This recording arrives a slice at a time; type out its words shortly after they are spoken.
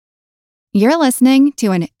You're listening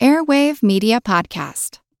to an Airwave Media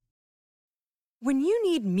Podcast. When you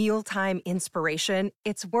need mealtime inspiration,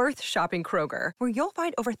 it's worth shopping Kroger, where you'll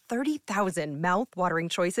find over 30,000 mouth-watering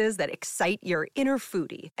choices that excite your inner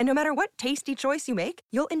foodie. And no matter what tasty choice you make,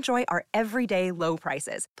 you'll enjoy our everyday low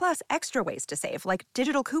prices, plus extra ways to save, like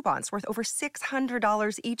digital coupons worth over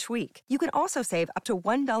 $600 each week. You can also save up to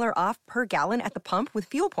 $1 off per gallon at the pump with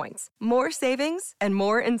fuel points. More savings and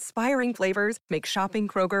more inspiring flavors make shopping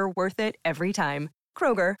Kroger worth it every time.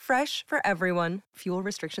 Kroger, fresh for everyone. Fuel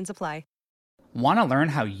restrictions apply. Want to learn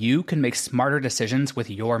how you can make smarter decisions with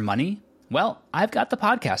your money? Well, I've got the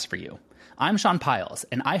podcast for you. I'm Sean Piles,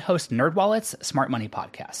 and I host NerdWallet's Smart Money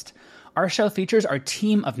Podcast. Our show features our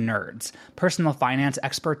team of nerds, personal finance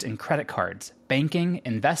experts in credit cards, banking,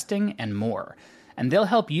 investing, and more. And they'll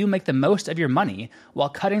help you make the most of your money while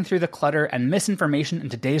cutting through the clutter and misinformation in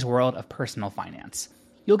today's world of personal finance.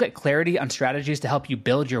 You'll get clarity on strategies to help you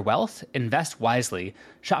build your wealth, invest wisely,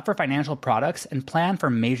 shop for financial products, and plan for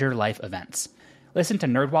major life events. Listen to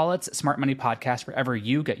NerdWallet's Smart Money Podcast wherever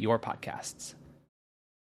you get your podcasts.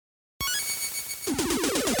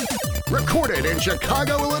 Recorded in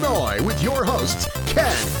Chicago, Illinois, with your hosts,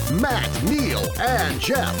 Ken, Matt, Neil, and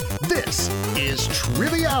Jeff. This is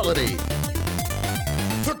Triviality.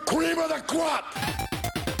 The cream of the crop!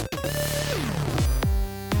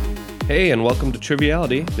 Hey, and welcome to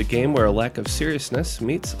Triviality, the game where a lack of seriousness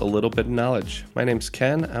meets a little bit of knowledge. My name's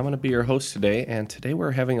Ken. I'm going to be your host today, and today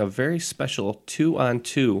we're having a very special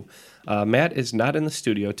 2-on-2. Matt is not in the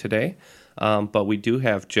studio today, but we do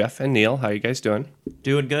have Jeff and Neil. How are you guys doing?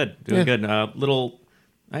 Doing good. Good.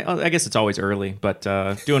 I guess it's always early, but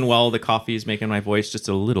doing well. The coffee is making my voice just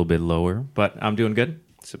a little bit lower, but I'm doing good.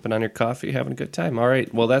 Sipping on your coffee, having a good time. All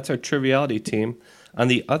right, well, that's our Triviality team. On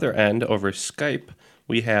the other end, over Skype,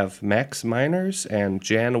 we have Max Miners and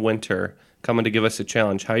Jan Winter coming to give us a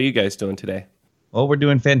challenge. How are you guys doing today? Well, we're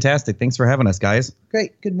doing fantastic. Thanks for having us, guys.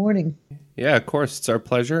 Great. Good morning. Yeah, of course. It's our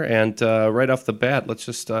pleasure. And right off the bat, let's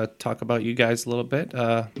just talk about you guys a little bit.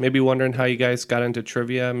 Maybe wondering how you guys got into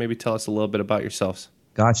trivia. Maybe tell us a little bit about yourselves.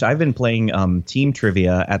 Gosh, I've been playing team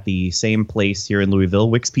trivia at the same place here in Louisville,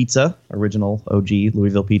 Wick's Pizza, original OG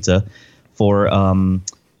Louisville Pizza, for,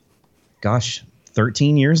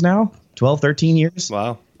 13 years now. 12, 13 years.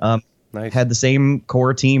 Wow. Nice. Had the same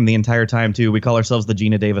core team the entire time, too. We call ourselves the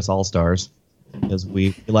Gina Davis All-Stars because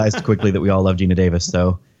we realized quickly that we all love Gina Davis.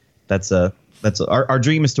 So that's our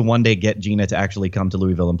dream is to one day get Gina to actually come to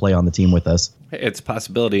Louisville and play on the team with us. It's a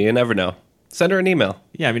possibility. You never know. Send her an email.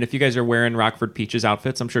 Yeah, I mean, if you guys are wearing Rockford Peaches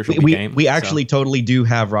outfits, I'm sure she'll be game. We actually totally do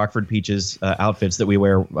have Rockford Peaches outfits that we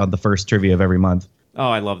wear on the first trivia of every month. Oh,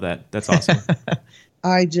 I love that. That's awesome.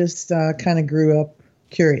 I just kind of grew up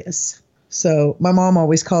curious. So my mom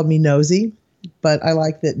always called me nosy, but I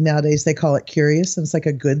like that nowadays they call it curious, and it's like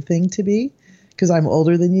a good thing to be because I'm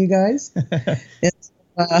older than you guys. And,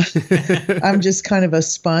 I'm just kind of a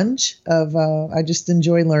sponge of I just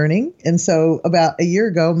enjoy learning. And so about a year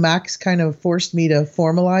ago, Max kind of forced me to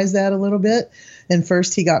formalize that a little bit. And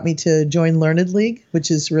first he got me to join Learned League, which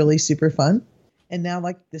is really super fun. And now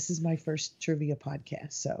this is my first trivia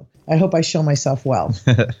podcast. So I hope I show myself well.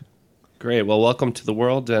 Great. Well, welcome to the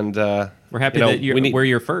world, and we're happy that we're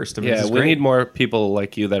your first. I mean, yeah, we need more people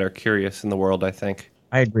like you that are curious in the world, I think.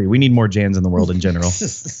 I agree. We need more Jans in the world in general.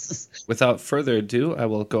 Without further ado, I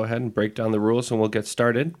will go ahead and break down the rules, and we'll get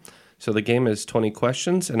started. So the game is 20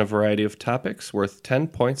 questions and a variety of topics worth 10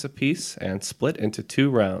 points apiece and split into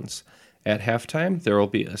 2 rounds. At halftime, there will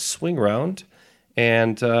be a swing round,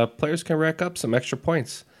 and players can rack up some extra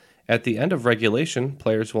points. At the end of regulation,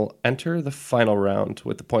 players will enter the final round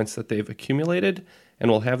with the points that they've accumulated and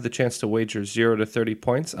will have the chance to wager 0 to 30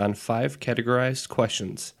 points on 5 categorized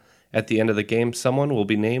questions. At the end of the game, someone will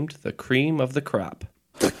be named the cream of the crop.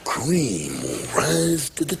 The cream will rise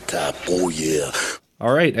to the top, oh yeah.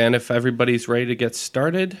 All right, and if everybody's ready to get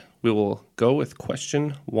started, we will go with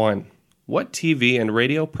question 1. What TV and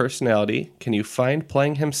radio personality can you find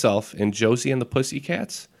playing himself in Josie and the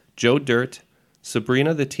Pussycats, Joe Dirt,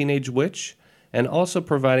 Sabrina the Teenage Witch, and also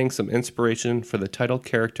providing some inspiration for the title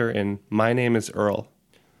character in My Name is Earl?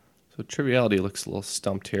 So Triviality looks a little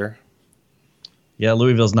stumped here. Yeah,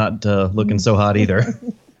 Louisville's not looking so hot either.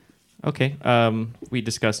 Okay, we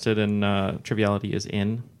discussed it, and Triviality is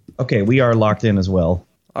in. Okay, we are locked in as well.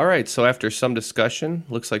 All right, so after some discussion,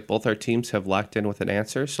 looks like both our teams have locked in with an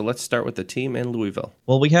answer. So let's start with the team in Louisville.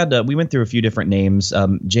 Well, we went through a few different names.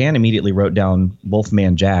 Jan immediately wrote down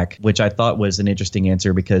Wolfman Jack, which I thought was an interesting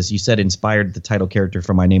answer because you said inspired the title character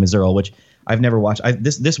from My Name is Earl, which I've never watched.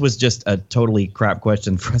 This was just a totally crap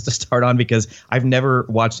question for us to start on because I've never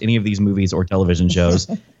watched any of these movies or television shows.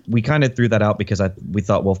 we kind of threw that out because we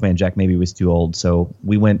thought Wolfman Jack maybe was too old. So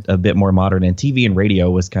we went a bit more modern, and TV and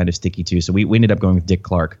radio was kind of sticky too. So we ended up going with Dick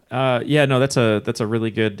Clark. Yeah, no, that's a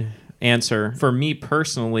really good answer. For me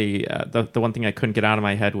personally, the one thing I couldn't get out of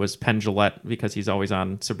my head was Penn Jillette, because he's always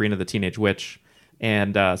on Sabrina the Teenage Witch.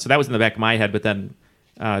 And so that was in the back of my head. But then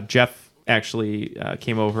Jeff actually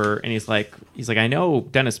came over, and he's like, I know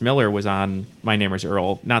Dennis Miller was on My Name is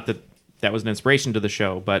Earl. Not that was an inspiration to the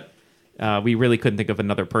show, but we really couldn't think of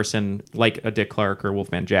another person like a Dick Clark or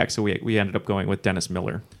Wolfman Jack, so we ended up going with Dennis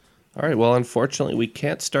Miller. All right, well, unfortunately, we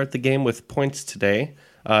can't start the game with points today.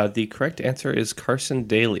 The correct answer is Carson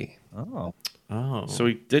Daly. Oh. So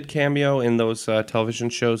he did cameo in those television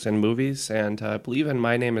shows and movies, and I believe in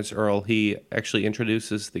My Name is Earl, he actually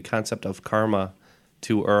introduces the concept of karma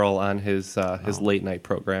to Earl on his late-night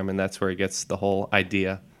program, and that's where he gets the whole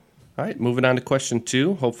idea. All right, moving on to question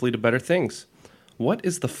 2, hopefully to better things. What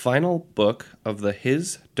is the final book of the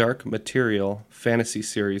His Dark Material fantasy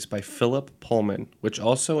series by Philip Pullman, which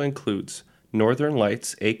also includes Northern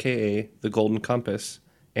Lights, a.k.a. The Golden Compass,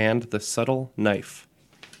 and The Subtle Knife?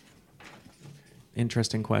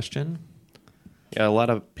 Interesting question. Yeah, a lot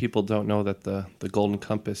of people don't know that the Golden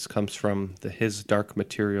Compass comes from the His Dark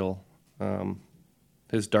Materials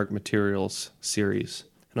series.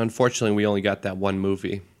 And unfortunately, we only got that one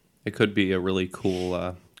movie. It could be a really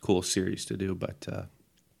cool series to do, but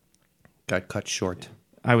got cut short.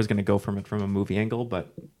 I was going to go from a movie angle,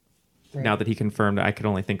 but now that he confirmed I could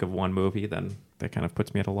only think of one movie, then that kind of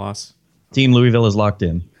puts me at a loss. Team Louisville is locked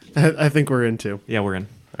in. I think we're in too. Yeah, we're in.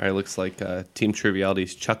 All right, looks like Team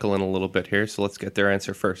Triviality's chuckling a little bit here, so let's get their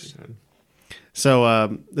answer first.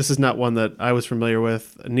 So this is not one that I was familiar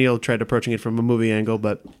with. Neil tried approaching it from a movie angle,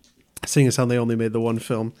 but seeing as how they only made the one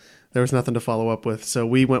film, there was nothing to follow up with. So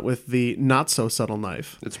we went with the not-so-subtle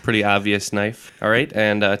knife. It's a pretty obvious knife. All right,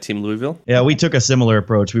 and Team Louisville? Yeah, we took a similar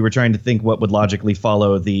approach. We were trying to think what would logically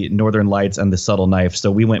follow the Northern Lights and the subtle knife, so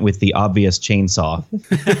we went with the obvious chainsaw.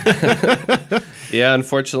 Yeah,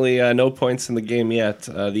 unfortunately, no points in the game yet.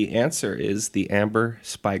 The answer is the Amber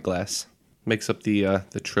Spyglass. Makes up the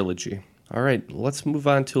trilogy. All right, let's move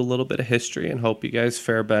on to a little bit of history and hope you guys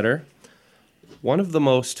fare better. One of the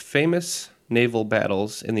most famous naval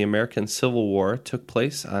battles in the American Civil War took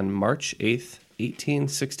place on March 8th,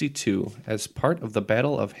 1862, as part of the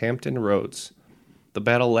Battle of Hampton Roads. The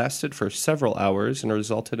battle lasted for several hours and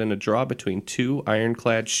resulted in a draw between two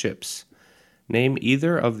ironclad ships. Name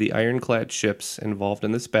either of the ironclad ships involved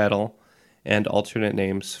in this battle, and alternate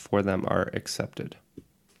names for them are accepted.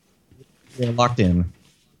 We're locked in.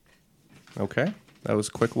 Okay, that was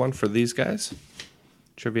a quick one for these guys.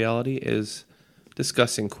 Triviality is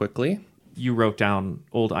discussing quickly. You wrote down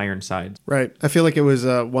Old Ironsides. Right. I feel like it was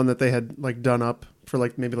one that they had done up for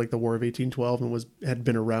maybe the War of 1812 and had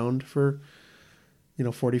been around for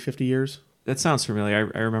 40, 50 years. That sounds familiar.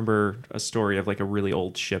 I remember a story of a really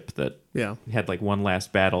old ship that had one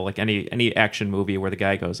last battle, like any action movie where the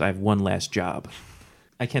guy goes, "I have one last job."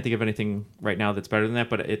 I can't think of anything right now that's better than that,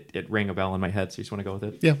 but it rang a bell in my head, so you just want to go with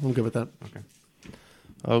it? Yeah, I'm good with that.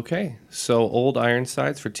 Okay, so Old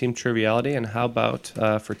Ironsides for Team Triviality, and how about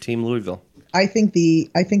for Team Louisville? I think the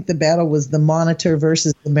battle was the Monitor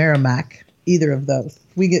versus the Merrimack. Either of those.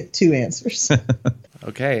 We get two answers.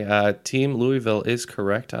 Okay, Team Louisville is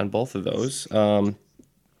correct on both of those.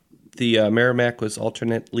 The Merrimack was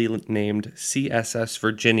alternately named CSS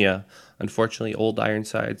Virginia. Unfortunately, Old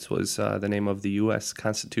Ironsides was the name of the U.S.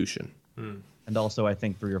 Constitution. And also, I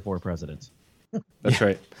think 3 or 4 presidents. That's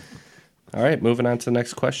right. All right, moving on to the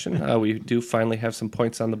next question. We do finally have some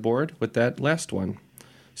points on the board with that last one.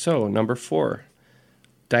 So, number 4.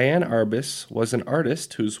 Diane Arbus was an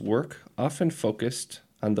artist whose work often focused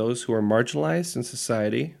on those who are marginalized in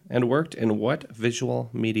society and worked in what visual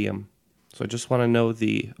medium? So I just want to know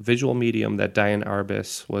the visual medium that Diane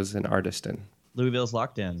Arbus was an artist in. Louisville's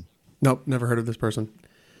locked in. Nope, never heard of this person.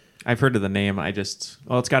 I've heard of the name. It's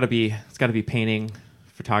got to be painting,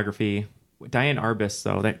 photography. Diane Arbus,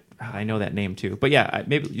 though, I know that name too. But yeah,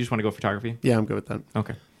 maybe you just want to go photography? Yeah, I'm good with that.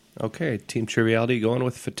 Okay, Team Triviality going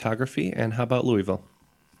with photography. And how about Louisville?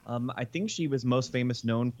 I think she was most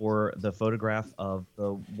known for the photograph of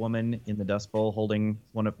the woman in the Dust Bowl holding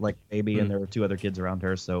one of baby, and there were 2 other kids around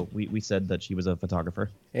her. So we said that she was a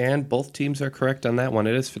photographer. And both teams are correct on that one.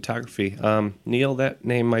 It is photography. Neil, that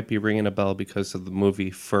name might be ringing a bell because of the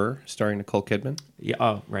movie Fur, starring Nicole Kidman. Yeah.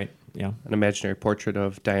 Oh, right. Yeah. An imaginary portrait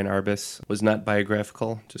of Diane Arbus. Was not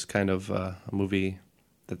biographical, just kind of a movie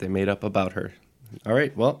that they made up about her. All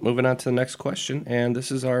right, well, moving on to the next question. And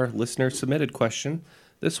this is our listener-submitted question.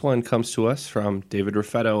 This one comes to us from David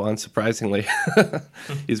Raffetto, unsurprisingly.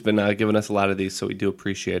 He's been giving us a lot of these, so we do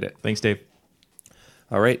appreciate it. Thanks, Dave.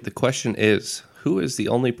 All right, the question is, who is the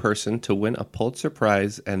only person to win a Pulitzer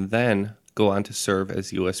Prize and then go on to serve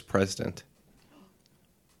as U.S. president?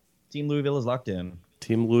 Team Louisville is locked in.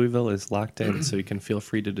 Team Louisville is locked in, so you can feel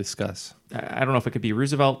free to discuss. I don't know if it could be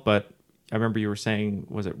Roosevelt, but I remember you were saying,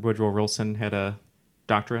 was it Woodrow Wilson had a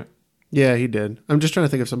doctorate? Yeah, he did. I'm just trying to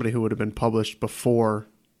think of somebody who would have been published before,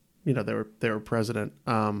 they were president.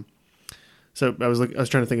 So I was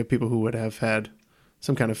trying to think of people who would have had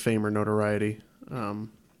some kind of fame or notoriety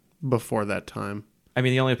before that time. I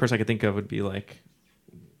mean, the only person I could think of would be like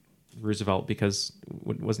Roosevelt, because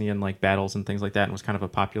wasn't he in like battles and things like that and was kind of a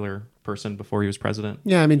popular person before he was president?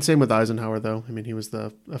 Yeah, I mean, same with Eisenhower, though. I mean, he was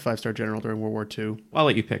a 5-star general during World War II. I'll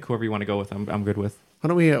let you pick whoever you want to go with. I'm good with. Why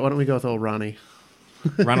don't we go with old Ronnie?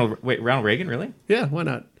 Ronald Reagan, really? Yeah, why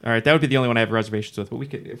not? All right, that would be the only one I have reservations with, but we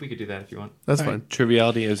could do that if you want. That's All fine. right,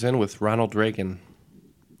 Triviality is in with Ronald Reagan.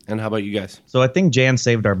 And how about you guys? So I think Jan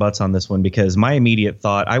saved our butts on this one because my immediate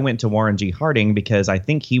thought, I went to Warren G. Harding because I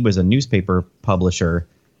think he was a newspaper publisher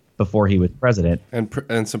before he was president.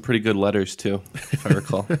 And some pretty good letters, too, if I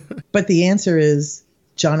recall. But the answer is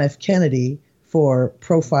John F. Kennedy for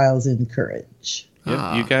Profiles in Courage.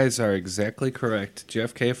 Yep, you guys are exactly correct.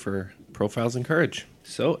 JFK for Profiles in Courage.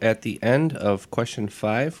 So at the end of question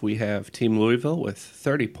 5, we have Team Louisville with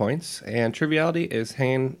 30 points, and Triviality is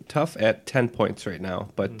hanging tough at 10 points right now,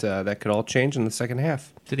 but that could all change in the second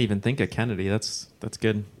half. Didn't even think of Kennedy. That's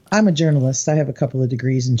good. I'm a journalist. I have a couple of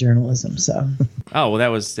degrees in journalism, so. Oh, well, that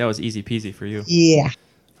was easy peasy for you. Yeah.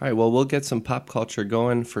 All right, well, we'll get some pop culture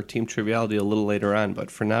going for Team Triviality a little later on,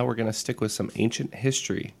 but for now we're going to stick with some ancient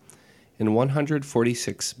history. In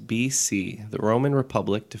 146 BC, the Roman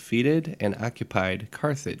Republic defeated and occupied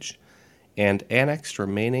Carthage and annexed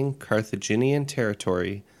remaining Carthaginian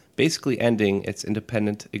territory, basically ending its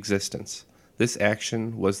independent existence. This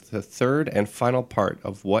action was the third and final part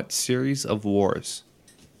of what series of wars?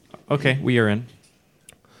 Okay, we are in.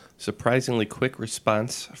 Surprisingly quick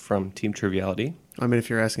response from Team Triviality. I mean, if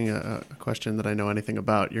you're asking a question that I know anything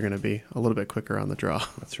about, you're going to be a little bit quicker on the draw.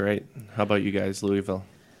 That's right. How about you guys, Louisville?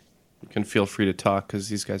 You can feel free to talk because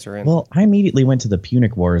these guys are in. Well, I immediately went to the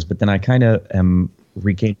Punic Wars, but then I kind of am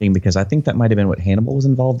recanting because I think that might have been what Hannibal was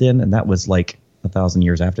involved in, and that was like 1,000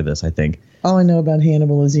 years after this, I think. All I know about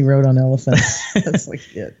Hannibal is he rode on elephants. That's like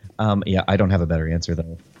it. Yeah, I don't have a better answer,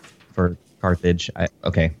 though, for Carthage.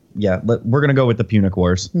 Okay, yeah, we're going to go with the Punic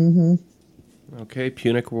Wars. Mm-hmm. Okay,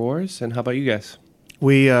 Punic Wars. And how about you guys?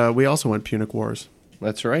 We also went Punic Wars.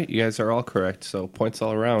 That's right. You guys are all correct. So points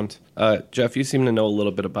all around. Jeff, you seem to know a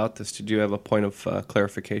little bit about this. Did you have a point of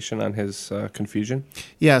clarification on his confusion?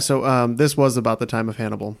 Yeah, so this was about the time of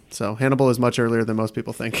Hannibal. So Hannibal is much earlier than most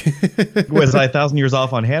people think. Was I 1,000 years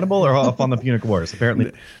off on Hannibal or off on the Punic Wars?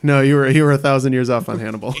 Apparently. No, you were 1,000 years off on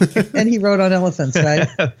Hannibal. And he rode on elephants, right?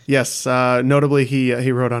 Yes, notably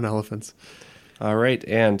he rode on elephants. All right,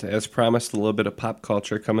 and as promised, a little bit of pop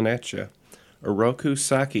culture coming at you. Oroku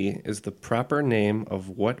Saki is the proper name of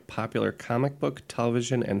what popular comic book,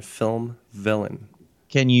 television, and film villain?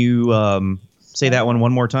 Can you say that one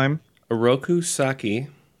more time? Oroku Saki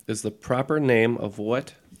is the proper name of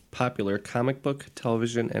what popular comic book,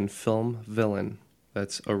 television, and film villain?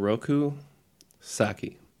 That's Oroku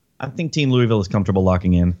Saki. I think Team Louisville is comfortable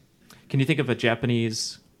locking in. Can you think of a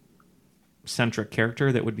Japanese-centric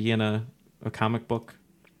character that would be in a comic book,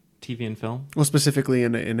 TV, and film? Well, specifically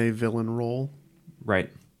in a villain role.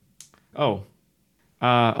 Right. What's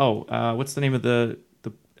the name of the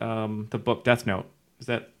book Death Note? Is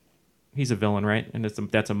that he's a villain, right? And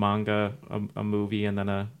that's a manga, a movie, and then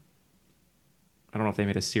I don't know if they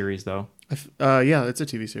made a series though. Yeah, it's a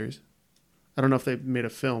TV series. I don't know if they made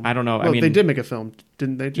a film. I don't know. Well, I mean, they did make a film,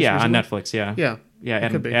 didn't they? Just on recently? Netflix. Yeah. Yeah.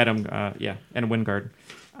 Adam Wingard.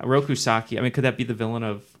 Oroku Saki. I mean, could that be the villain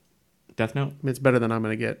of Death Note? I mean, it's better than I'm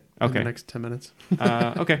going to get in Okay. the next 10 minutes.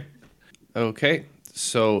 Okay. Okay,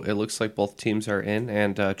 so it looks like both teams are in,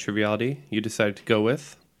 and Triviality, you decided to go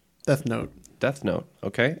with? Death Note. Death Note,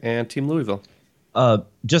 okay, and Team Louisville.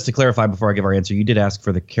 Just to clarify before I give our answer, you did ask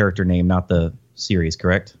for the character name, not the series,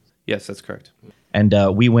 correct? Yes, that's correct. And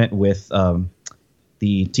we went with the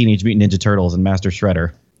Teenage Mutant Ninja Turtles and Master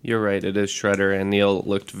Shredder. You're right, it is Shredder, and Neil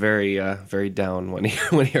looked very very down when he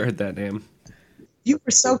heard that name. You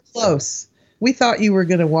were so close. We thought you were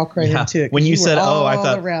going to walk right into it. When you said,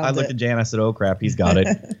 I looked at Jan, I said, oh crap, he's got it.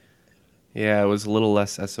 Yeah, it was a little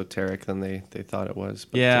less esoteric than they thought it was.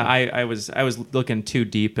 But, Yeah, I was looking too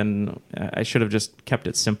deep, and I should have just kept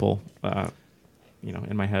it simple,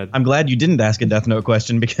 in my head. I'm glad you didn't ask a Death Note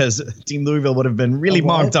question because Team Louisville would have been really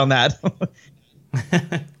mocked on that.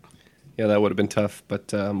 Yeah, that would have been tough.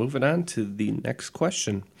 But moving on to the next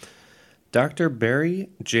question. Dr. Barry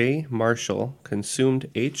J. Marshall consumed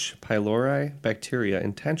H. pylori bacteria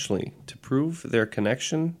intentionally to prove their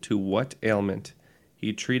connection to what ailment?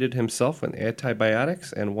 He treated himself with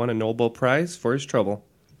antibiotics and won a Nobel Prize for his trouble.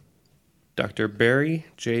 Dr. Barry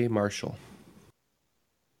J. Marshall.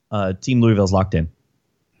 Team Louisville's locked in.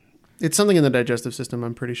 It's something in the digestive system,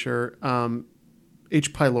 I'm pretty sure.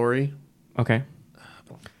 H. pylori. Okay.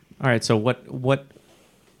 All right. So what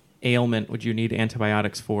ailment would you need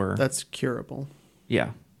antibiotics for? That's curable.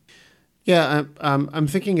 Yeah. Yeah, I'm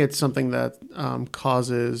thinking it's something that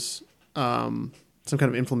causes some kind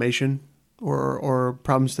of inflammation or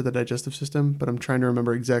problems to the digestive system, but I'm trying to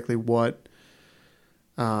remember exactly what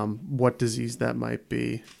disease that might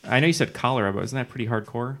be. I know you said cholera, but isn't that pretty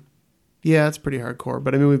hardcore? Yeah, it's pretty hardcore,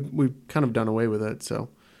 but I mean we've kind of done away with it, so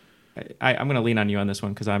I'm going to lean on you on this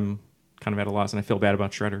one because I'm kind of at a loss and I feel bad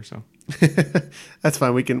about Shredder. So that's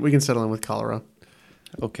fine. We can settle in with cholera.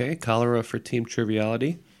 Okay, cholera for Team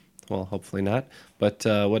Triviality. Well, hopefully not. But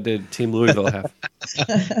what did Team Louisville have?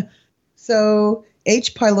 So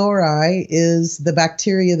H. pylori is the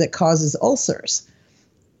bacteria that causes ulcers.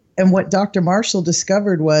 And what Dr. Marshall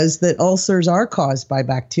discovered was that ulcers are caused by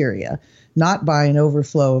bacteria, not by an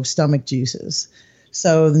overflow of stomach juices.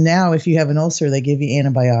 So now if you have an ulcer, they give you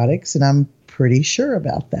antibiotics, and I'm pretty sure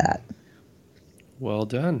about that. Well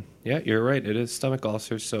done. Yeah, you're right. It is stomach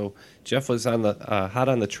ulcers. So Jeff was on the hot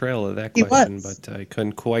on the trail of that question, but I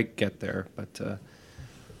couldn't quite get there. But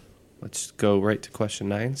let's go right to question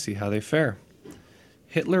 9, see how they fare.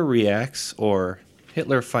 Hitler Reacts or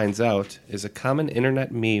Hitler Finds Out is a common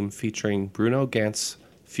internet meme featuring Bruno Gantz's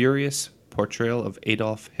furious portrayal of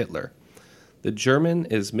Adolf Hitler. The German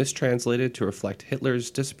is mistranslated to reflect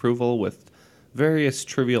Hitler's disapproval with various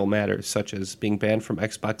trivial matters such as being banned from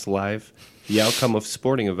Xbox Live, the outcome of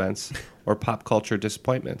sporting events, or pop culture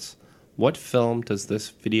disappointments. What film does this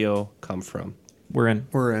video come from? We're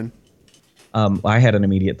in. I had an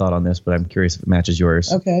immediate thought on this, but I'm curious if it matches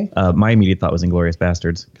yours. Okay. My immediate thought was Inglourious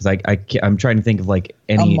Bastards because I'm trying to think of like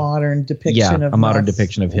any a modern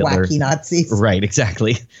depiction of Hitler. Wacky Nazis. Right,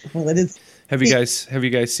 exactly. Well, it is. Have you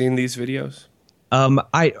guys seen these videos? I'm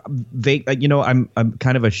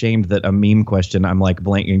kind of ashamed that a meme question I'm like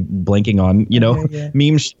blanking on.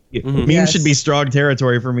 Memes should be strong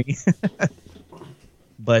territory for me.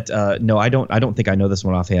 But no, I don't think I know this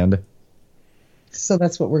one offhand. So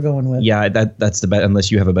that's what we're going with. Yeah, that's the bet.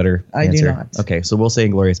 Unless you have a better answer. I do not. Okay, so we'll say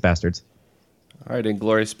Inglourious Bastards. All right,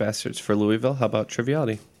 Inglourious Bastards for Louisville. How about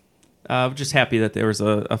Triviality? I'm just happy that there was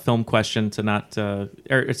a film question to not or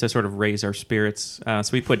to sort of raise our spirits. So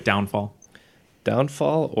we put Downfall.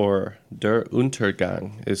 Downfall or Der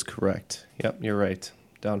Untergang is correct. Yep, you're right.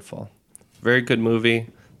 Downfall. Very good movie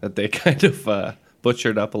that they kind of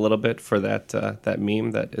butchered up a little bit for that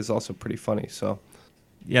meme that is also pretty funny. So,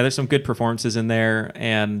 yeah, there's some good performances in there,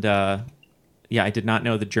 and I did not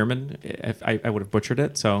know the German. If I would have butchered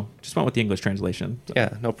it, so just went with the English translation. So.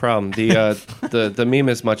 Yeah, no problem. The meme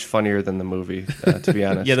is much funnier than the movie, to be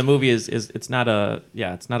honest. Yeah, the movie is it's not a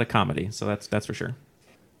comedy, so that's for sure.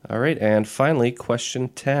 All right, and finally, question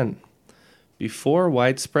 10. Before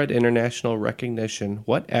widespread international recognition,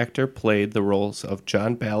 what actor played the roles of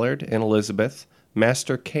John Ballard in Elizabeth,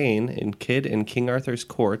 Master Kane in Kid in King Arthur's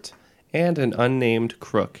Court, and an unnamed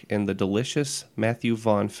crook in the delicious Matthew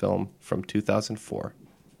Vaughn film from 2004?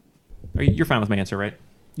 You're fine with my answer, right?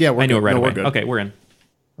 Yeah, I knew it right away. We're good. Okay, we're in.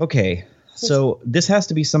 Okay, so this has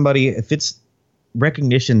to be somebody, if it's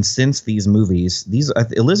recognition since these movies,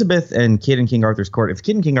 Elizabeth and Kid in King Arthur's Court. If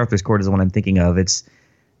Kid in King Arthur's Court is the one I'm thinking of, it's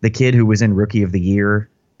the kid who was in Rookie of the Year,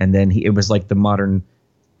 and then it was like the modern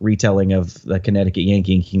retelling of the Connecticut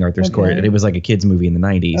Yankee in King Arthur's Court, and it was like a kid's movie in the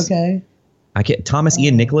 90s. Okay. Thomas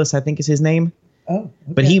Ian Nicholas, I think is his name. Oh.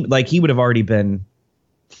 Okay. But he would have already been.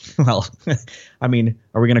 Well, I mean,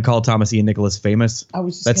 are we going to call Thomas Ian Nicholas famous?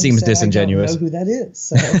 That seems disingenuous. I don't know who that is.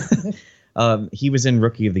 So. He was in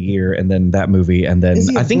Rookie of the Year, and then that movie, and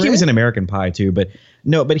then I think he was in American Pie too. But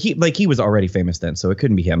he was already famous then, so it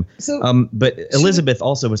couldn't be him. So, but Elizabeth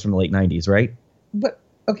also was from the late 90s, right? But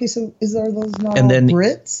okay, so are those not and all then,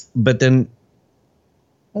 Brits? But then,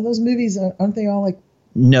 are those movies? Aren't they all like?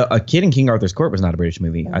 No, A Kid in King Arthur's Court was not a British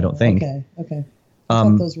movie. I don't think. Okay. I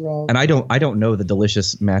thought those were all. And I don't know the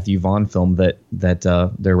delicious Matthew Vaughn film that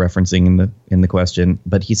they're referencing in the question,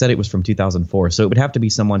 but he said it was from 2004, so it would have to be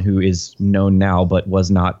someone who is known now but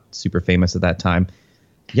was not super famous at that time.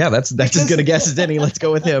 Yeah, that's as good a guess as any. Let's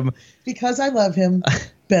go with him. Because I love him,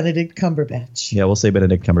 Benedict Cumberbatch. Yeah, we'll say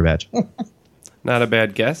Benedict Cumberbatch. Not a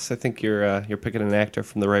bad guess. I think you're picking an actor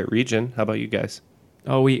from the right region. How about you guys?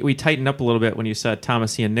 Oh, we tightened up a little bit when you said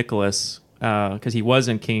Thomas Ian Nicholas. because he was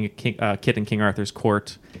in Kit and King Arthur's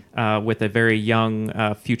Court with a very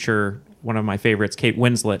young future, one of my favorites, Kate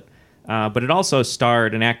Winslet. But it also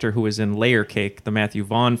starred an actor who was in Layer Cake, the Matthew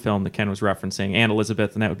Vaughn film that Ken was referencing, and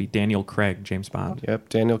Elizabeth, and that would be Daniel Craig, James Bond. Yep,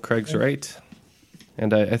 Daniel Craig's right.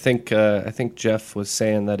 And I think Jeff was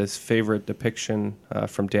saying that his favorite depiction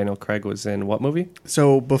from Daniel Craig was in what movie?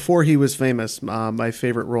 So before he was famous, my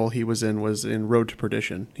favorite role he was in Road to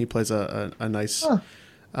Perdition. He plays a nice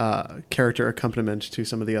character accompaniment to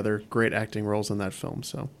some of the other great acting roles in that film.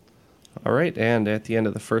 So. All right, and at the end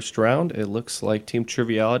of the first round, it looks like Team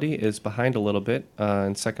Triviality is behind a little bit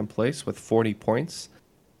in second place with 40 points.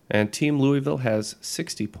 And Team Louisville has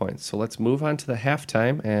 60 points. So let's move on to the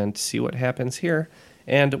halftime and see what happens here.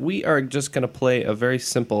 And we are just going to play a very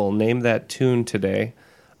simple Name That Tune today.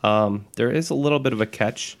 There is a little bit of a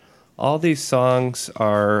catch. All these songs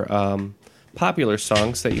are popular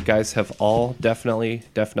songs that you guys have all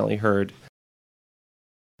definitely heard.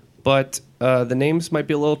 But the names might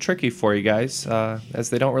be a little tricky for you guys, as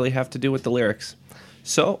they don't really have to do with the lyrics.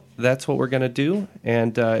 So that's what we're going to do,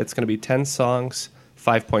 and it's going to be 10 songs,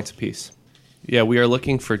 5 points apiece. Yeah, we are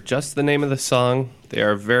looking for just the name of the song. They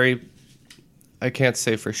are I can't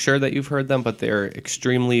say for sure that you've heard them, but they're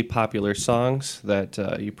extremely popular songs that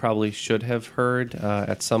you probably should have heard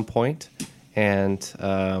at some point, and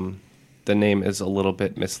the name is a little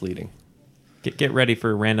bit misleading. Get ready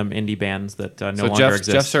for random indie bands that no longer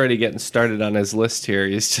exist. Jeff's already getting started on his list here.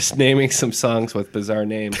 He's just naming some songs with bizarre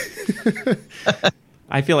names.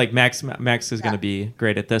 I feel like Max is going to be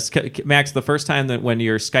great at this. Max, the first time that when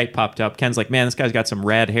your Skype popped up, Ken's like, man, this guy's got some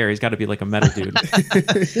rad hair. He's got to be like a metal dude.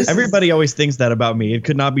 Everybody always thinks that about me. It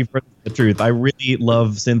could not be further from the truth. I really love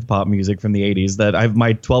synth pop music from the 80s.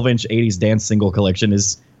 My 12-inch 80s dance single collection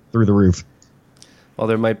is through the roof. Well,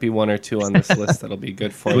 there might be one or two on this list that'll be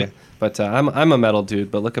good for you. But I'm a metal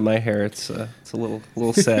dude, but look at my hair. It's a little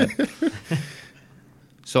sad.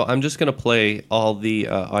 So I'm just going to play all the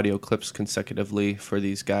audio clips consecutively for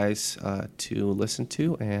these guys to listen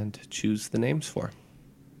to and choose the names for.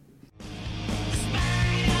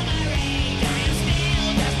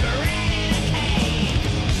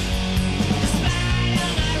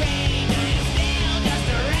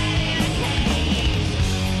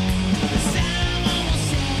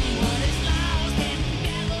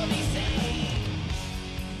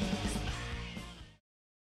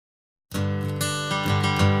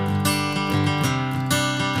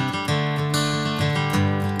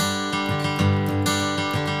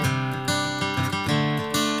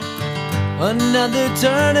 Another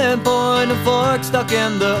turning point, a fork stuck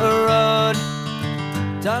in the road.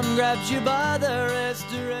 Time grabs you by the wrist,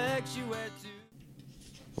 directs you where to.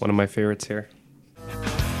 One of my favorites here.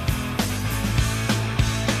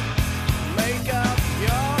 Make up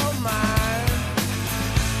your mind.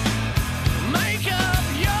 Make up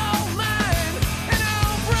your mind, and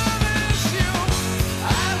I'll promise you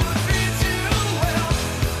I will treat you well.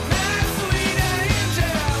 My sweet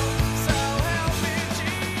angel, so help me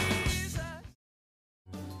Jesus.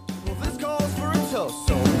 Well, this calls for a toast,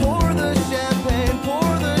 so pour the champagne,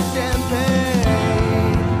 pour the champagne.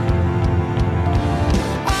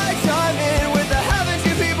 I chime in with the haven't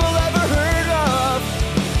you people ever heard of?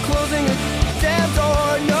 Closing a damn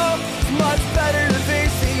door, no, it's much better to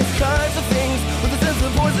face these kinds of things with a sense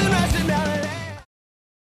of poison rationality.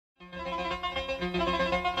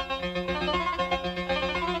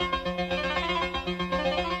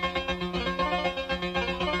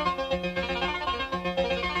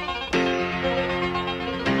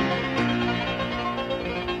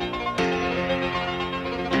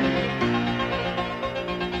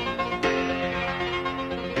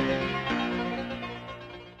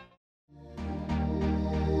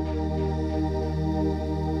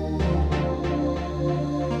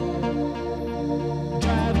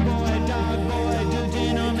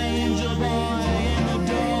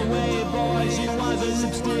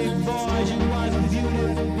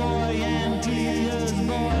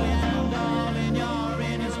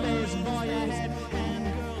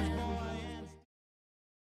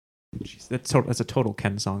 Jeez, that's a total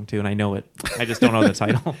Ken song too, and I know it. I just don't know the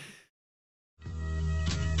title.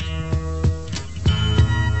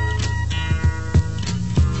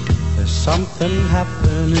 There's something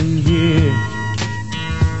happening here,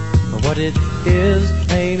 but what it is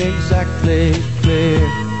ain't exactly clear.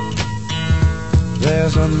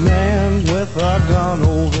 There's a man with a gun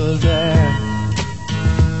over there,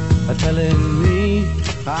 telling me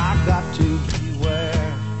I got to beware.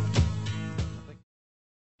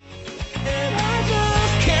 And I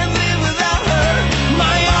just can't live without her.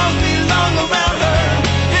 My arms belong around her,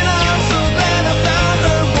 and I'm so glad I found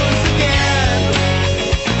her once again.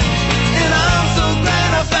 And I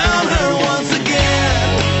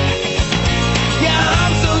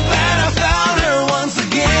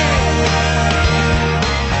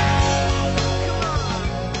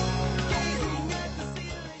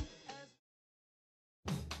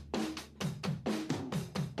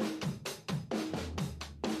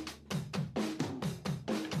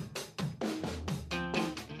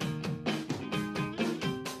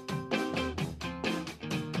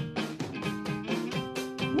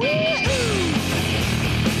How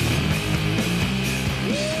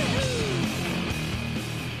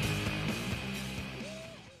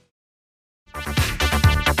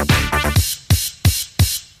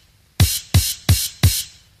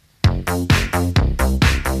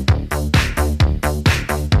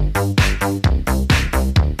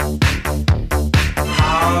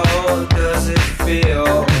does it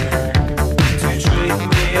feel to treat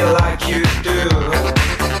me like you do?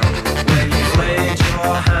 When you laid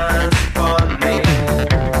your hands upon me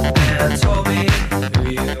and told me who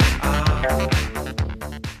you are.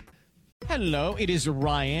 Hello, it is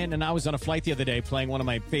Ryan, and I was on a flight the other day playing one of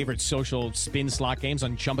my favorite social spin slot games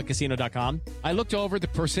on ChumbaCasino.com. I looked over at the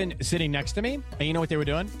person sitting next to me, and you know what they were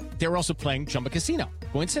doing? They were also playing Chumba Casino.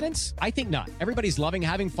 Coincidence? I think not. Everybody's loving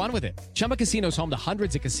having fun with it. Chumba Casino is home to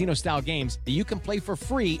hundreds of casino-style games that you can play for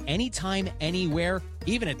free anytime, anywhere,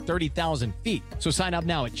 even at 30,000 feet. So sign up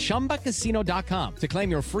now at ChumbaCasino.com to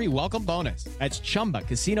claim your free welcome bonus. That's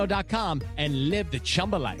ChumbaCasino.com and live the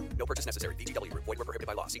Chumba life. No purchase necessary. VGW Group. Void where prohibited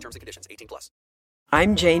by law. See terms and conditions. 18+.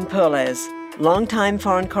 I'm Jane Perlez, longtime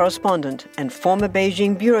foreign correspondent and former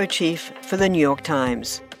Beijing bureau chief for the New York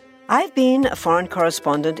Times. I've been a foreign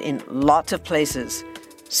correspondent in lots of places: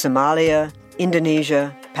 Somalia,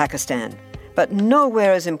 Indonesia, Pakistan, but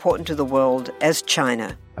nowhere as important to the world as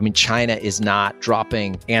China. I mean, China is not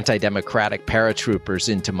dropping anti-democratic paratroopers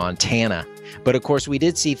into Montana. But of course, we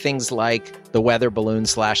did see things like the weather balloon /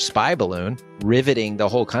 spy balloon riveting the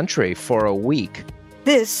whole country for a week.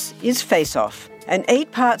 This is Face Off, an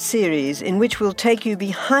 8-part series in which we'll take you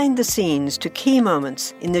behind the scenes to key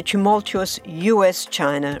moments in the tumultuous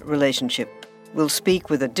U.S.-China relationship. We'll speak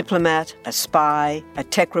with a diplomat, a spy, a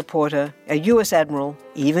tech reporter, a U.S. admiral,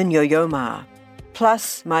 even Yo-Yo Ma.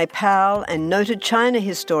 Plus, my pal and noted China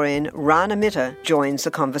historian Rana Mitter joins the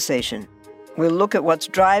conversation. We'll look at what's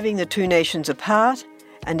driving the two nations apart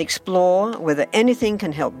and explore whether anything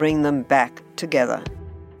can help bring them back together.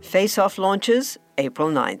 Face Off launches April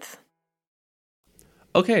 9th.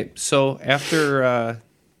 Okay, so after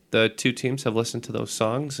the two teams have listened to those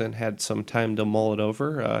songs and had some time to mull it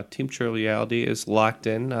over, Team Triviality is locked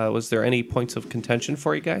in. Was there any points of contention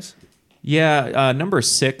for you guys? Yeah, number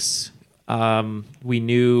 6, we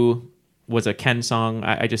knew was a Ken song.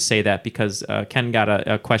 I just say that because Ken got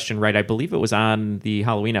a question right. I believe it was on the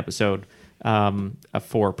Halloween episode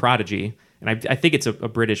for Prodigy. And I think it's a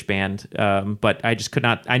British band, but I just could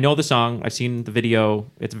not. I know the song. I've seen the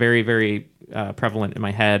video. It's very, very prevalent in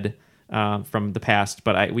my head from the past,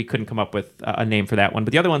 but we couldn't come up with a name for that one.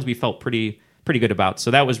 But the other ones we felt pretty good about. So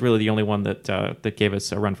that was really the only one that gave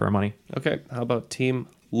us a run for our money. Okay, how about Team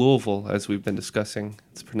Louisville, as we've been discussing?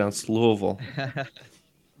 It's pronounced Louisville.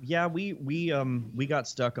 Yeah, we got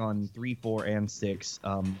stuck on 3, 4, and 6.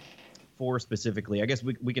 4 specifically. I guess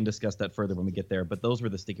we can discuss that further when we get there, but those were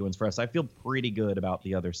the sticky ones for us. I feel pretty good about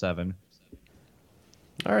the other 7.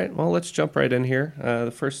 All right, well, let's jump right in here.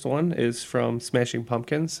 The first one is from Smashing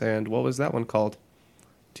Pumpkins, and what was that one called?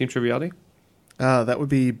 Team Triviality? That would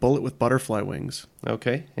be Bullet with Butterfly Wings.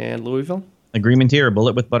 Okay, and Louisville? Agreement here,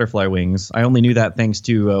 Bullet with Butterfly Wings. I only knew that thanks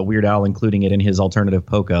to Weird Al including it in his alternative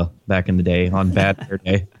polka back in the day on Bad Hair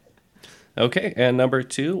Day. Okay, and number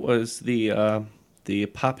 2 was the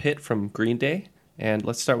pop hit from Green Day, and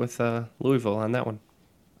let's start with Louisville on that one.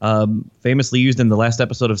 Famously used in the last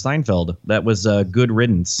episode of Seinfeld. That was Good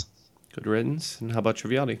Riddance. Good Riddance. And how about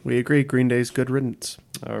Triviality? We agree. Green Day's Good Riddance.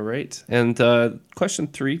 All right. And question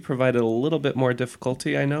 3 provided a little bit more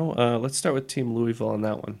difficulty, I know. Let's start with Team Louisville on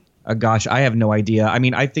that one. Gosh, I have no idea. I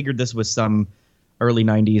mean, I figured this was some early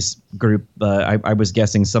 90s group. I was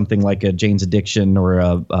guessing something like a Jane's Addiction or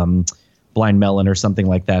a Blind Melon or something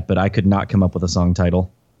like that, but I could not come up with a song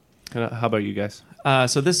title. How about you guys?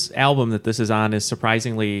 So this album that this is on is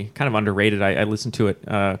surprisingly kind of underrated. I listened to it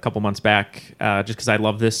a couple months back just because I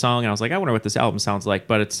love this song, and I was like, I wonder what this album sounds like.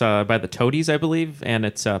 But it's by the Toadies, I believe, and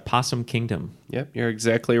it's Possum Kingdom. Yep, you're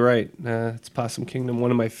exactly right. It's Possum Kingdom,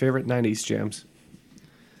 one of my favorite 90s jams.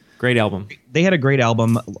 Great album. They had a great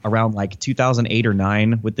album around like 2008 or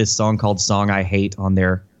 9 with this song called Song I Hate on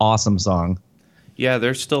their awesome song. Yeah,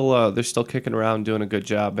 they're still kicking around, doing a good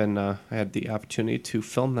job, and I had the opportunity to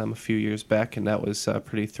film them a few years back, and that was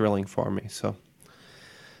pretty thrilling for me. So,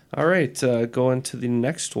 all right, going to the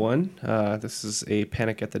next one. This is a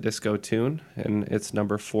Panic at the Disco tune, and it's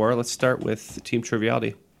number 4. Let's start with Team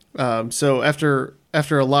Triviality. So after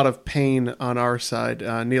a lot of pain on our side,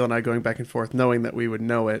 Neil and I going back and forth, knowing that we would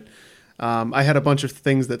know it, I had a bunch of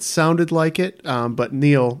things that sounded like it, but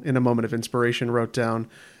Neil, in a moment of inspiration, wrote down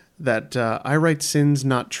that I write sins,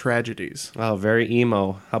 not tragedies. Oh, very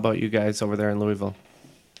emo. How about you guys over there in Louisville?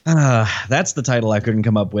 That's the title I couldn't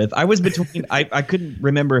come up with. I was between. I couldn't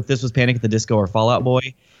remember if this was Panic at the Disco or Fall Out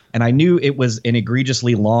Boy, and I knew it was an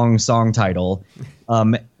egregiously long song title.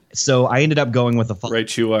 So I ended up going with the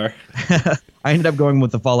Right, you are. I ended up going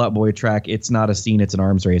with the Fall Out Boy track. It's not a scene, it's an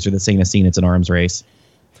arms race, or this ain't a scene, it's an arms race.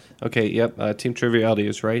 Okay, yep. Team Triviality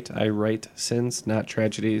is right. I write sins, not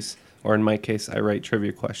tragedies, or in my case, I write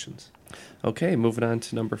trivia questions. Okay, moving on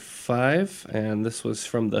to number 5, and this was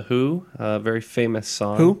from The Who, a very famous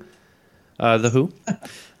song. Who? The Who.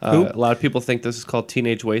 Who? A lot of people think this is called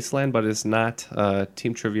Teenage Wasteland, but it's not.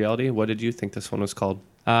 Team Triviality, what did you think this one was called?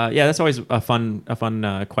 Yeah, that's always a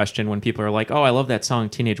fun question when people are like, "Oh, I love that song,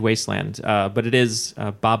 Teenage Wasteland," but it is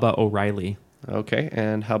Baba O'Reilly. Okay,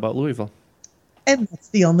 and how about Louisville? And that's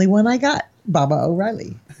the only one I got. Baba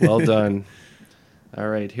O'Reilly. Well done. All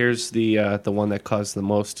right, here's the one that caused the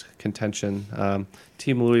most contention.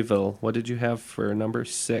 Team Louisville, what did you have for number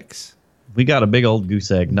 6? We got a big old goose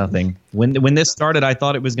egg, nothing. When this started, I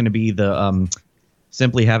thought it was going to be the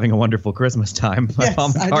Simply Having a Wonderful Christmas Time by Yes,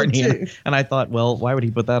 Paul I did McCartney. too. And I thought, well, why would he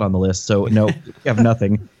put that on the list? So, no, we have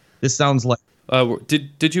nothing. This sounds like...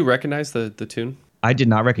 Did you recognize the tune? I did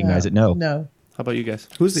not recognize it, no. No. How about you guys?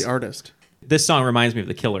 Who's the artist? This song reminds me of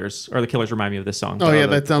The Killers, or The Killers remind me of this song. Oh, yeah,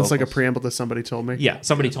 the that sounds like a vocals. preamble to Somebody Told Me. Yeah,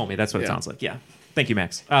 somebody told me that's what it Yeah. sounds like. Yeah, thank you,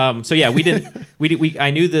 Max. So yeah, we didn't. I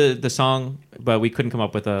knew the song, but we couldn't come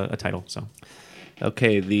up with a title. So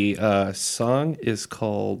Okay, the song is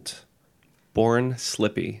called Born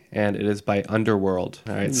Slippy, and it is by Underworld.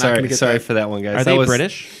 All right, Not sorry gonna get sorry that. for that one, guys. Are That they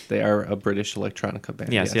British? They are a British electronica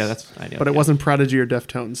band. yes, yeah, that's. I know. But it yeah. wasn't Prodigy or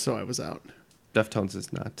Deftones, so I was out. Deftones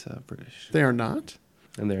is not British, They are not?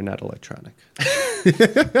 and they're not electronic.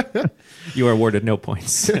 You are awarded no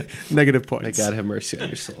points. Negative May points. God have mercy on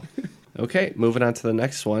your soul. Okay, moving on to the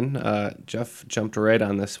next one. Jeff jumped right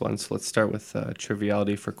on this one, so let's start with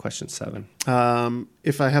triviality for question 7.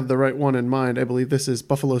 If I have the right one in mind, I believe this is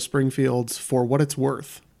Buffalo Springfield's For What It's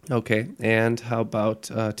Worth. Okay, and how about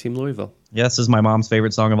Team Louisville? Yes, this is my mom's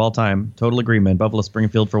favorite song of all time. Total agreement. Buffalo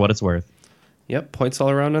Springfield For What It's Worth. Yep, points all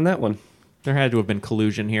around on that one. There had to have been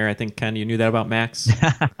collusion here. I think, Ken, you knew that about Max.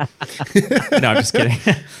 No, I'm just kidding.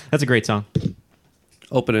 That's a great song.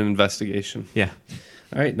 Open an investigation. Yeah.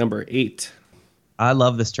 All right, number 8. I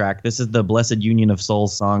love this track. This is the Blessed Union of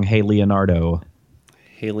Souls song, Hey Leonardo.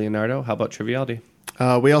 Hey Leonardo, how about triviality?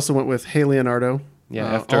 We also went with Hey Leonardo. Yeah,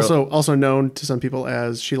 after also known to some people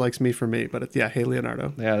as She Likes Me for Me, but Hey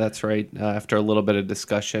Leonardo. Yeah, that's right. After a little bit of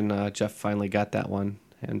discussion, Jeff finally got that one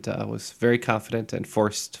and was very confident and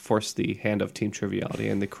forced the hand of Team Triviality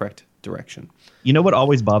in the correct direction. You know what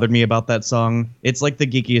always bothered me about that song? It's like the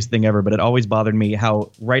geekiest thing ever, but it always bothered me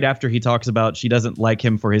how right after he talks about she doesn't like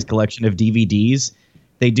him for his collection of DVDs,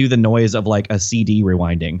 they do the noise of like a CD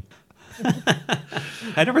rewinding.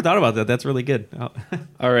 I never thought about that. That's really good. Oh.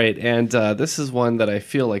 All right, and this is one that I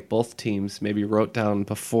feel like both teams maybe wrote down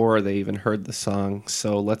before they even heard the song.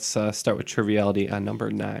 So let's start with triviality on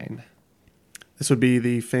number 9. This would be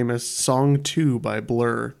the famous Song 2 by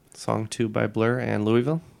Blur. Song 2 by Blur and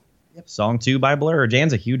Louisville. Yep. Song 2 by Blur.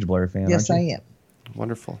 Jan's a huge Blur fan. Yes, I aren't you? am.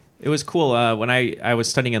 Wonderful. It was cool when I was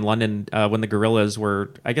studying in London when the Gorillaz were,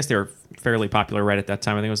 I guess they were fairly popular right at that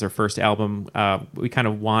time. I think it was their first album. We kind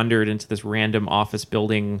of wandered into this random office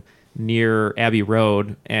building near Abbey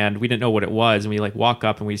Road, and we didn't know what it was. And we like walk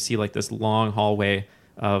up and we see like this long hallway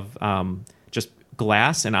of just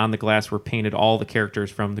glass, and on the glass were painted all the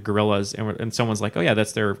characters from the Gorillaz. And someone's like, "Oh yeah,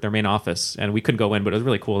 that's their main office." And we couldn't go in, but it was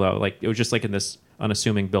really cool though. Like it was just like in this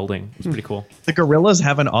unassuming building. It was pretty cool. The Gorillaz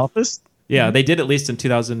have an office? Yeah, they did at least in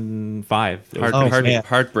 2005. It was man.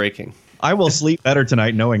 Heartbreaking. I will sleep better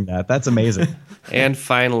tonight knowing that. That's amazing. And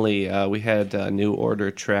finally, we had a new order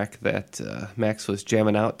track that Max was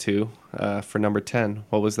jamming out to for number 10.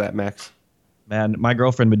 What was that, Max? Man, my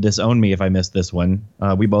girlfriend would disown me if I missed this one.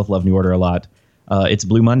 We both love New Order a lot. It's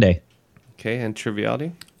Blue Monday. Okay, and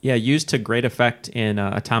triviality? Yeah, used to great effect in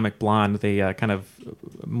Atomic Blonde. They kind of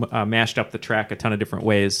mashed up the track a ton of different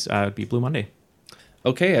ways. It'd be Blue Monday.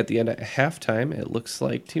 Okay, at the end of halftime, it looks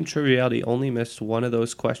like Team Triviality only missed one of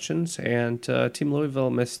those questions, and Team Louisville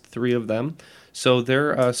missed 3 of them. So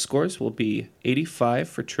their scores will be 85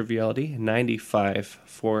 for Triviality, 95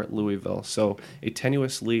 for Louisville. So a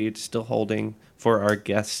tenuous lead still holding for our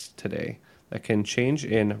guests today. That can change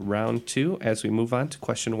in round 2 as we move on to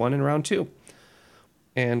question 1 in round 2.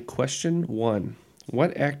 And question 1.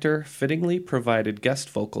 What actor fittingly provided guest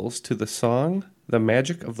vocals to the song The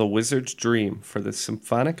Magic of the Wizard's Dream for the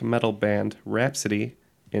symphonic metal band Rhapsody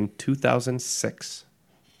in 2006?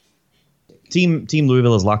 Team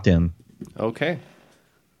Louisville is locked in. Okay.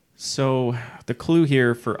 So the clue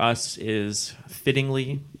here for us is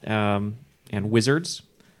fittingly and wizards.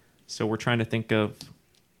 So we're trying to think of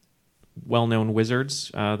well-known wizards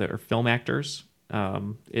that are film actors.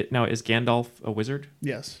 Now, is Gandalf a wizard?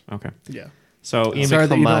 Yes. Okay. Yeah. So Ian Sorry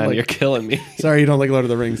that you don't like- you're killing me. Sorry you don't like Lord of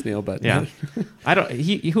the Rings, Neil, but yeah, I don't.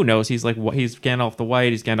 Who knows? He's like he's Gandalf the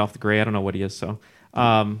White. He's Gandalf the Gray. I don't know what he is. So,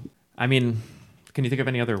 I mean, can you think of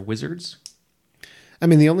any other wizards? I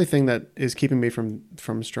mean, the only thing that is keeping me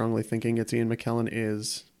from strongly thinking it's Ian McKellen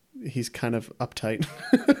is he's kind of uptight.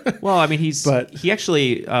 Well, I mean, he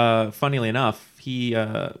actually, funnily enough, he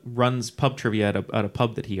runs pub trivia at a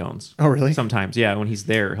pub that he owns. Oh, really? Sometimes, yeah. When he's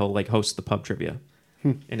there, he'll like host the pub trivia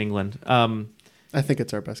in England. I think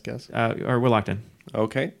it's our best guess. Or we're locked in.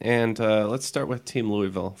 Okay, and let's start with Team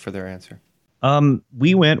Louisville for their answer.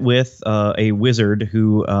 We went with a wizard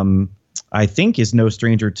who I think is no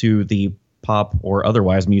stranger to the pop or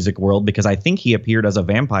otherwise music world because I think he appeared as a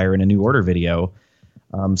vampire in a New Order video.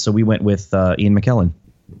 So we went with Ian McKellen.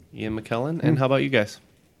 Ian McKellen, and how about you guys?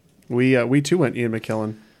 We too went Ian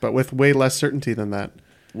McKellen, but with way less certainty than that.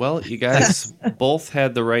 Well, you guys both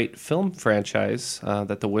had the right film franchise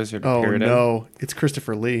that the wizard appeared in. Oh, no. It's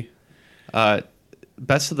Christopher Lee.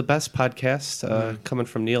 Best of the Best podcast, coming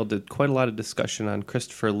from Neil, did quite a lot of discussion on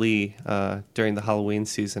Christopher Lee during the Halloween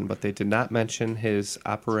season, but they did not mention his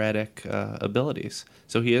operatic abilities.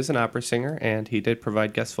 So he is an opera singer, and he did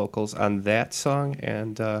provide guest vocals on that song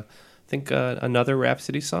and I think another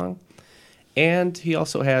Rhapsody song. And he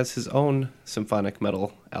also has his own symphonic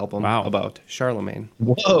metal album about Charlemagne.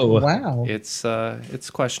 Whoa! Wow! It's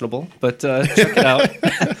questionable, but check it out.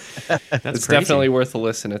 It's crazy. definitely worth a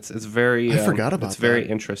listen. It's very I forgot about it's very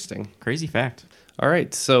that. interesting. Crazy fact. All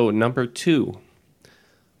right, so number 2.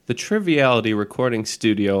 The Triviality recording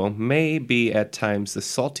studio may be at times the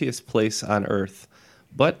saltiest place on Earth,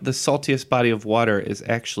 but the saltiest body of water is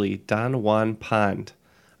actually Don Juan Pond.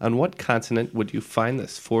 On what continent would you find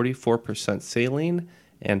this 44% saline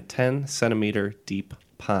and 10-centimeter deep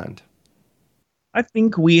pond? I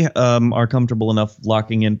think we are comfortable enough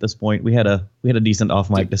locking in at this point. We had a decent off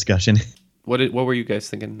mic discussion. What were you guys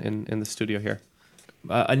thinking in the studio here?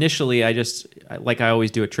 Initially, I always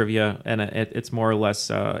do at trivia, and it's more or less,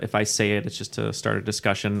 if I say it, it's just to start a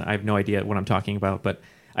discussion. I have no idea what I'm talking about, but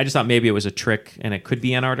I just thought maybe it was a trick, and it could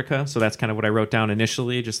be Antarctica. So that's kind of what I wrote down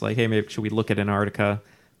initially, just like, hey, maybe should we look at Antarctica?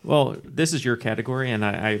 Well, this is your category, and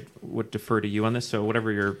I would defer to you on this. So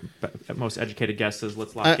whatever your most educated guess is,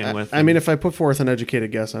 let's lock in with. I mean, if I put forth an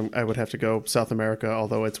educated guess, I would have to go South America,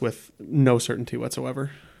 although it's with no certainty whatsoever.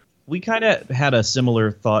 We kind of had a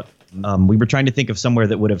similar thought. We were trying to think of somewhere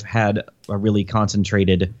that would have had a really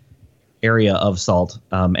concentrated area of salt,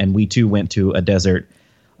 and we too went to a desert.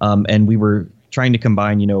 And we were trying to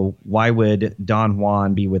combine, why would Don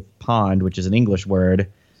Juan be with pond, which is an English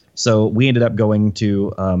word? So we ended up going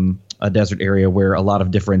to a desert area where a lot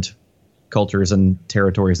of different cultures and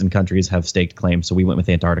territories and countries have staked claims. So we went with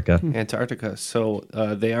Antarctica. Antarctica. So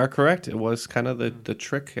they are correct. It was kind of the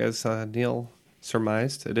trick, as Neil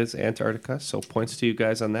surmised. It is Antarctica. So points to you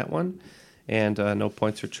guys on that one. And no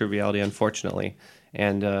points for triviality, unfortunately.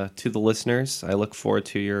 And to the listeners, I look forward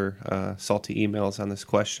to your salty emails on this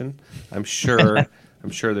question. I'm sure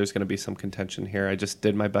there's going to be some contention here. I just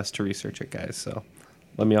did my best to research it, guys. So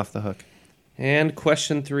let me off the hook. And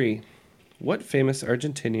question 3. What famous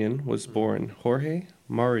Argentinian was born Jorge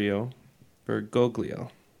Mario Bergoglio?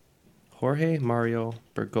 Jorge Mario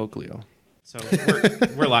Bergoglio. So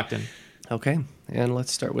we're locked in. Okay, and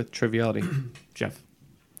let's start with triviality. Jeff.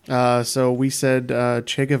 So we said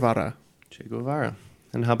Che Guevara. Che Guevara.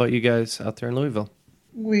 And how about you guys out there in Louisville?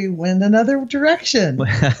 We went another direction.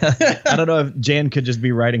 I don't know if Jan could just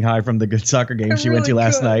be riding high from the good soccer game she went to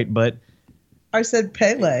last night, but I said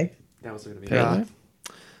Pele. That was going to be Pele.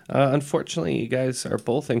 Unfortunately, you guys are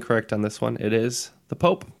both incorrect on this one. It is the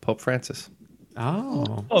Pope, Pope Francis.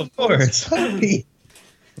 Oh, of course. I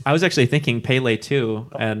was actually thinking Pele too,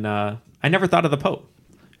 and I never thought of the Pope.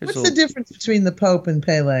 What's the difference between the Pope and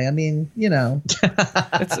Pele? I mean,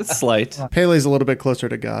 it's slight. Pele's a little bit closer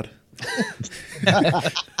to God.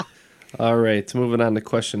 All right, moving on to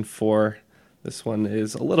question 4. This one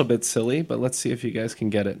is a little bit silly, but let's see if you guys can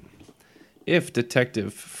get it. If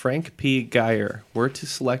Detective Frank P. Geyer were to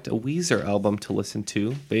select a Weezer album to listen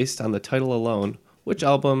to based on the title alone, which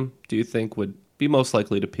album do you think would be most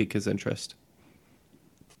likely to pique his interest?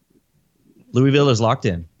 Louisville is locked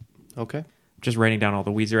in. Okay. Just writing down all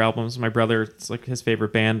the Weezer albums. My brother, it's like his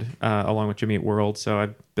favorite band, along with Jimmy Eat World.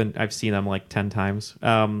 So I've seen them like 10 times.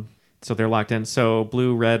 So they're locked in. So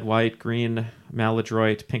blue, red, white, green,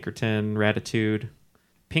 Maladroit, Pinkerton, Ratitude.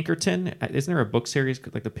 Pinkerton, isn't there a book series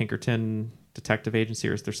like the Pinkerton Detective Agency,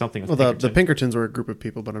 or is there something? Well, the Pinkertons were a group of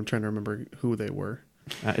people, but I'm trying to remember who they were.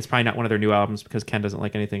 It's probably not one of their new albums because Ken doesn't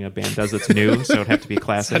like anything a band does that's new, so it'd have to be a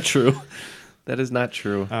classic. Is that true? That is not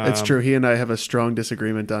true. It's true. He and I have a strong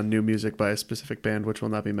disagreement on new music by a specific band, which will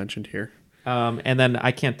not be mentioned here. And then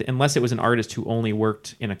I can't, unless it was an artist who only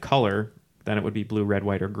worked in a color, then it would be blue, red,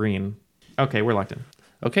 white, or green. Okay, we're locked in.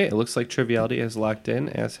 Okay, it looks like Triviality is locked in,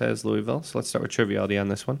 as has Louisville. So let's start with Triviality on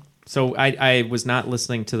this one. So I was not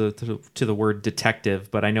listening to the word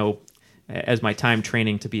detective, but I know as my time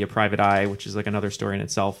training to be a private eye, which is like another story in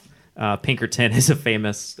itself, Pinkerton is a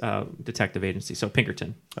famous detective agency. So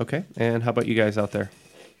Pinkerton. Okay, and how about you guys out there?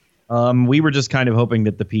 We were just kind of hoping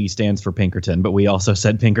that the P stands for Pinkerton, but we also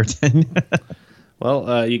said Pinkerton.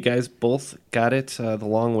 Well, you guys both got it the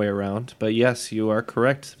long way around. But yes, you are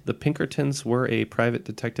correct. The Pinkertons were a private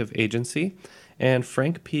detective agency, and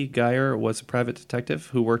Frank P. Geyer was a private detective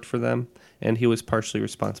who worked for them, and he was partially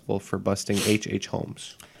responsible for busting H.H.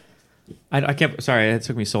 Holmes. I can't. Sorry, it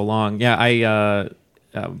took me so long. Yeah, I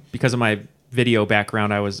because of my video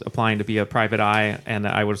background, I was applying to be a private eye, and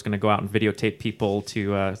I was going to go out and videotape people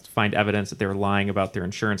to find evidence that they were lying about their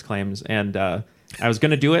insurance claims. And I was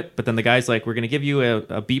going to do it, but then the guy's like, "We're going to give you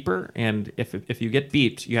a beeper, and if you get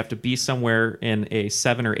beeped, you have to be somewhere in a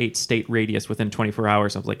 7 or 8 state radius within 24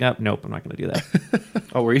 hours." I was like, "Nope, I'm not going to do that."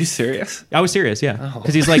 Oh, were you serious? I was serious, yeah.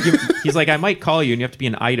 Because he's like, "I might call you, and you have to be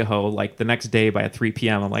in Idaho like the next day by 3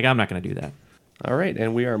 p.m." I'm like, "I'm not going to do that." All right,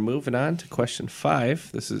 and we are moving on to question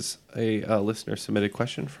 5. This is a listener-submitted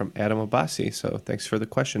question from Adam Abbasi, so thanks for the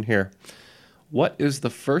question here. What is the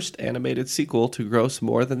first animated sequel to gross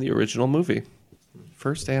more than the original movie?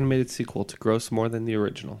 First animated sequel to gross more than the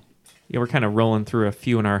original. Yeah, we're kind of rolling through a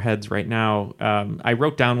few in our heads right now. I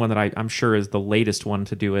wrote down one that I'm sure is the latest one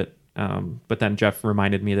to do it, but then Jeff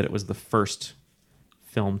reminded me that it was the first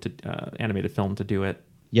animated film to do it.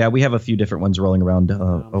 Yeah, we have a few different ones rolling around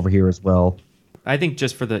over here as well. I think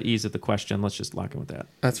just for the ease of the question, let's just lock in with that.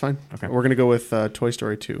 That's fine. Okay. We're going to go with Toy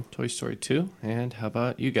Story 2. Toy Story 2. And how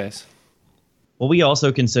about you guys? Well, we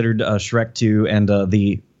also considered Shrek 2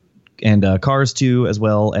 and Cars 2 as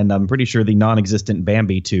well, and I'm pretty sure the non-existent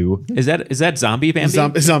Bambi 2. Is that Zombie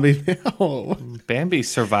Bambi? Zombie. Oh. Bambi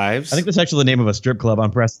survives. I think that's actually the name of a strip club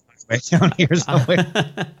on Press down here somewhere.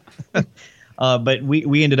 But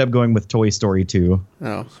we ended up going with Toy Story 2.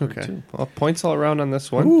 Oh, okay. Well, points all around on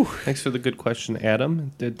this one. Ooh. Thanks for the good question, Adam.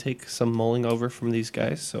 It did take some mulling over from these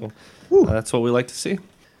guys, so that's what we like to see.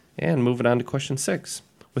 And moving on to question 6.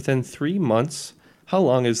 Within 3 months, how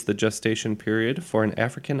long is the gestation period for an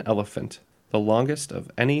African elephant? The longest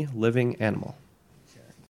of any living animal.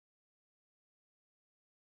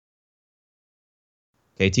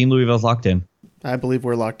 Okay, Team Louisville's locked in. I believe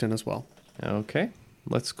we're locked in as well. Okay.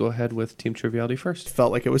 Let's go ahead with Team Triviality first.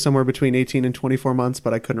 Felt like it was somewhere between 18 and 24 months,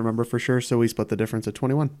 but I couldn't remember for sure, so we split the difference at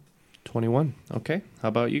 21. 21. Okay. How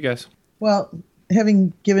about you guys? Well,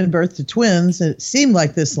 having given birth to twins, it seemed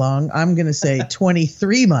like this long. I'm going to say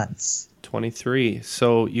 23 months. 23.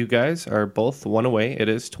 So you guys are both one away. It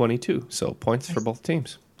is 22. So points for both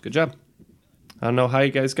teams. Good job. I don't know how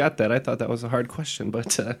you guys got that. I thought that was a hard question,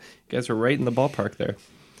 but you guys were right in the ballpark there.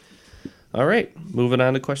 All right, moving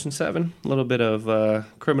on to question 7. A little bit of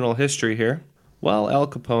criminal history here. While Al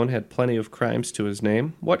Capone had plenty of crimes to his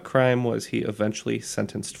name, what crime was he eventually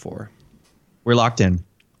sentenced for? We're locked in.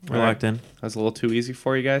 We're locked in. That was a little too easy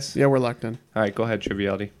for you guys? Yeah, we're locked in. All right, go ahead,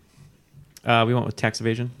 Triviality. We went with tax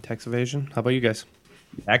evasion. Tax evasion. How about you guys?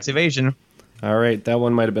 Tax evasion. All right, that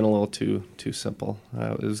one might have been a little too simple.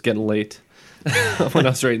 It was getting late when I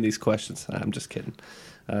was writing these questions. I'm just kidding.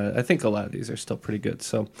 I think a lot of these are still pretty good.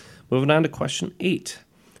 So moving on to question 8.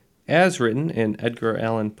 As written in Edgar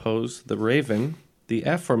Allan Poe's The Raven, the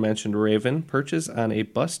aforementioned raven perches on a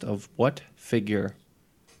bust of what figure?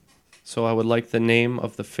 So I would like the name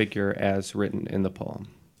of the figure as written in the poem.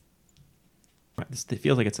 It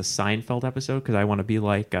feels like it's a Seinfeld episode because I want to be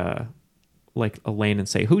like Elaine and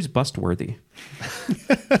say, who's bust-worthy?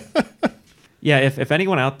 Yeah, if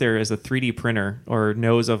anyone out there is a 3D printer or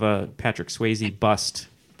knows of a Patrick Swayze bust,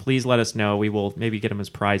 please let us know. We will maybe get him as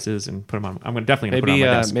prizes and put him on. I'm definitely going to put him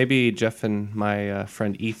on my desk. Maybe Jeff and my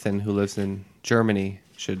friend Ethan, who lives in Germany,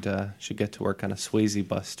 should get to work on a Swayze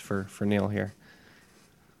bust for Neil here.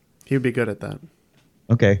 He would be good at that.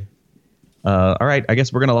 Okay. All right, I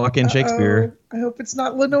guess we're going to lock in Shakespeare. I hope it's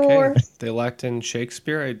not Lenore. Okay. They locked in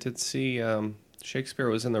Shakespeare. I did see Shakespeare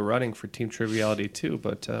was in the running for Team Triviality too,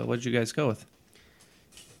 but what did you guys go with?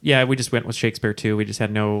 Yeah, we just went with Shakespeare too. We just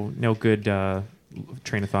had no good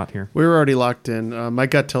train of thought here. We were already locked in. My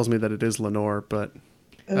gut tells me that it is Lenore, but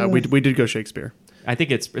we did go Shakespeare. I think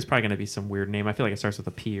it's probably going to be some weird name. I feel like it starts with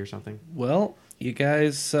a P or something. Well, you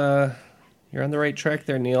guys, you're on the right track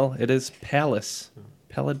there, Neil. It is Pallas.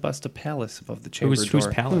 Pallid bust a Pallas above the chamber Who's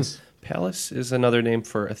door. Pallas? Pallas is another name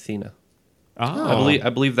for Athena. Oh. I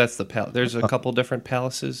believe that's the palace. There's a couple different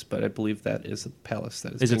palaces, but I believe that is the palace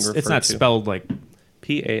that is being referred to. It's not spelled like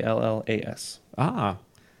Pallas. Ah.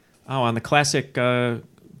 Oh, on the classic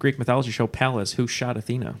Greek mythology show Pallas, who shot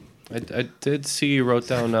Athena? I did see you wrote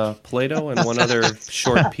down Plato and one other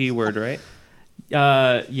short P word, right?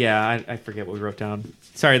 Yeah, I forget what we wrote down.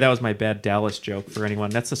 Sorry, that was my bad Dallas joke for anyone.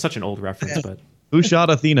 That's such an old reference, but Who shot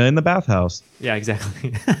Athena in the bathhouse? yeah,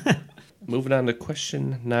 exactly. Moving on to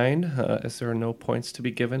question 9, as there are no points to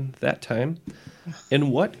be given that time.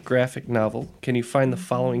 In what graphic novel can you find the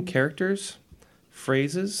following characters,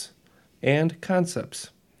 phrases, and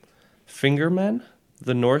concepts? Fingermen,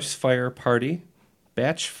 The Norse Fire Party,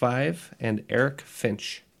 Batch 5, and Eric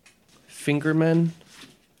Finch. Fingermen,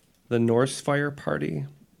 The Norse Fire Party,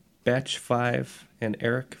 Batch 5, and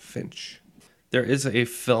Eric Finch. There is a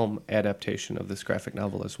film adaptation of this graphic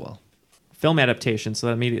novel as well. Film adaptation, so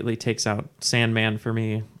that immediately takes out Sandman for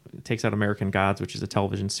me. It takes out American Gods, which is a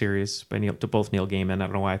television series by both Neil Gaiman. I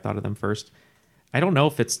don't know why I thought of them first. I don't know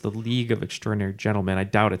if it's the League of Extraordinary Gentlemen. I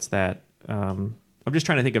doubt it's that. I'm just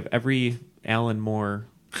trying to think of every Alan Moore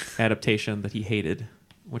adaptation that he hated,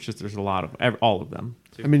 which is there's a lot of all of them.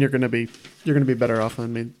 I mean, you're gonna be better off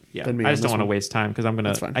than me. Yeah, than me I just on don't this want to one. waste time because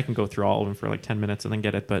I can go through all of them for like 10 minutes and then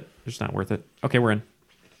get it, but it's not worth it. Okay, we're in.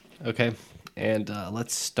 Okay, and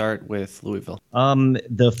let's start with Louisville.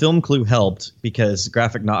 The film clue helped because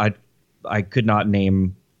I could not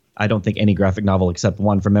name, I don't think, any graphic novel except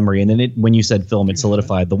one from memory. And then when you said film, it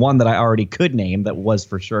solidified the one that I already could name that was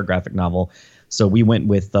for sure a graphic novel. So we went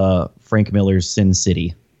with Frank Miller's Sin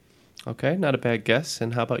City. Okay, not a bad guess.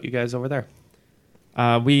 And how about you guys over there?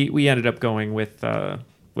 We ended up going with The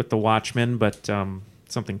Watchmen, but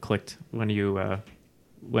something clicked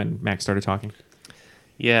when Max started talking.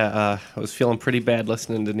 Yeah, I was feeling pretty bad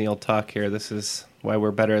listening to Neil talk here. This is why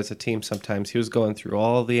we're better as a team sometimes. He was going through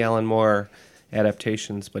all the Alan Moore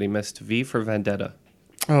adaptations, but he missed V for Vendetta.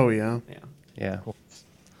 Oh, yeah. Yeah.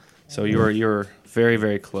 So you were very,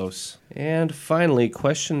 very close. And finally,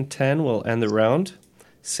 question 10 will end the round.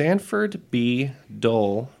 Sanford B.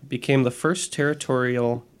 Dole became the first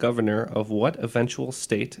territorial governor of what eventual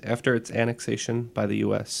state after its annexation by the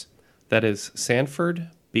U.S.? That is Sanford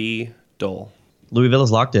B. Dole. Louisville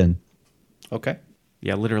is locked in. Okay.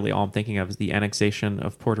 Yeah, literally all I'm thinking of is the annexation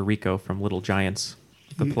of Puerto Rico from Little Giants,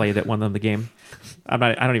 the play that won them the game. I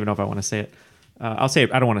don't even know if I want to say it. I'll say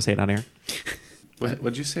it. I don't want to say it on air.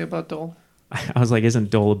 What'd you say about Dole? I was like, isn't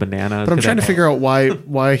Dole a banana? But I'm trying to figure out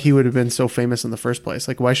why he would have been so famous in the first place.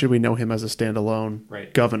 Like, why should we know him as a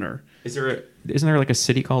standalone governor? Isn't there like a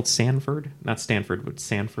city called Sanford? Not Stanford, but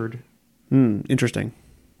Sanford. Interesting.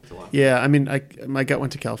 Yeah, I mean, my gut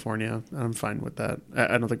went to California. I'm fine with that.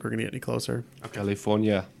 I don't think we're gonna get any closer.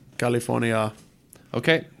 California.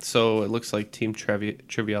 Okay, so it looks like Team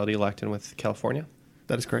Triviality locked in with California.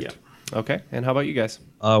 That is correct. Okay, and how about you guys?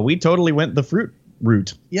 We totally went the fruit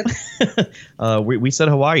route. Yep. We said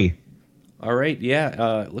Hawaii. All right,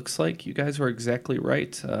 yeah, it looks like you guys were exactly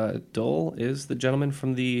right. Dole is the gentleman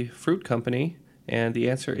from the fruit company, and the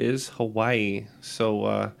answer is Hawaii.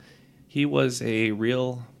 So he was a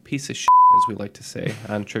real piece of shit, as we like to say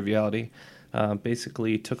on Triviality.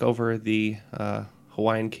 Basically took over the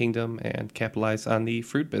Hawaiian kingdom and capitalized on the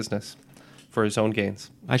fruit business for his own gains.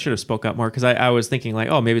 I should have spoke up more because I was thinking like,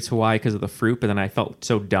 oh, maybe it's Hawaii because of the fruit, but then I felt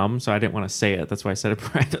so dumb, so I didn't want to say it. That's why I said it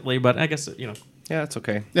privately, but I guess, Yeah, it's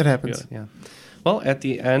okay. It happens. Yeah. Well, at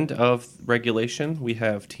the end of regulation, we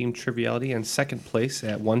have Team Triviality in second place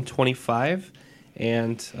at 125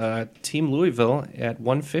 and Team Louisville at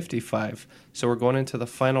 155. So we're going into the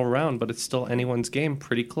final round, but it's still anyone's game.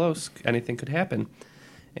 Pretty close. Anything could happen.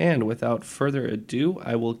 And without further ado,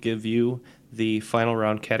 I will give you the final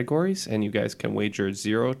round categories, and you guys can wager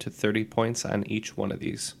 0 to 30 points on each one of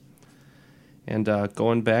these. And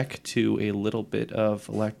going back to a little bit of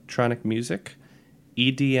electronic music,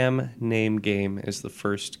 EDM name game is the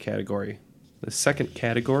first category. The second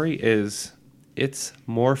category is It's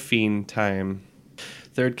Morphine Time.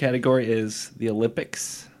 Third category is the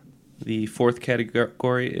Olympics. The fourth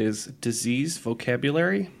category is disease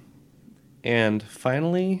vocabulary. And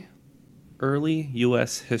finally, early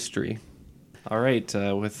U.S. history. All right,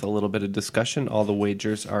 with a little bit of discussion, all the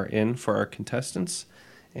wagers are in for our contestants.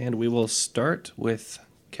 And we will start with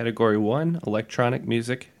category 1, electronic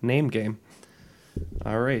music name game.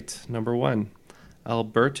 All right, number 1.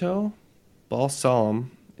 Alberto Balsalem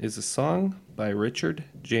is a song by Richard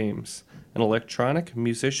James, an electronic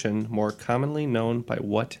musician more commonly known by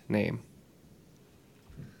what name?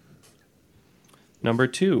 Number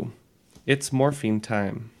 2. It's Morphine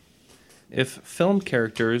Time. If film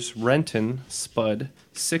characters Renton, Spud,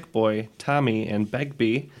 Sick Boy, Tommy, and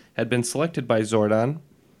Begbie had been selected by Zordon,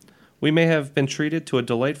 we may have been treated to a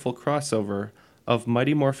delightful crossover of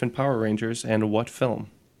Mighty Morphin Power Rangers and what film?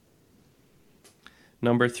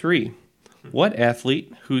 Number 3. What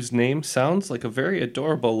athlete, whose name sounds like a very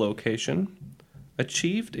adorable location,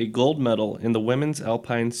 achieved a gold medal in the Women's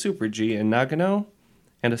Alpine Super G in Nagano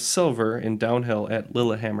and a silver in downhill at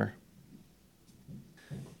Lillehammer?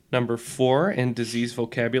 Number 4 in disease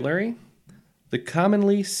vocabulary. The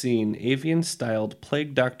commonly seen avian-styled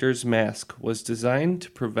plague doctor's mask was designed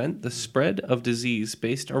to prevent the spread of disease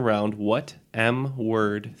based around what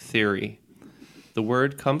M-word theory? The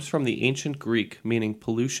word comes from the ancient Greek meaning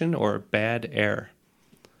pollution or bad air.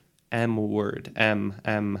 M-word, M.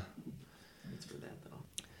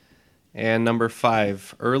 And number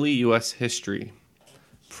 5, early U.S. history.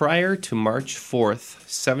 Prior to March 4th,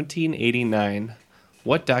 1789,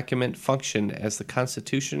 what document functioned as the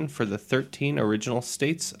Constitution for the 13 original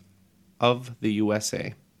states of the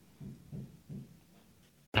USA?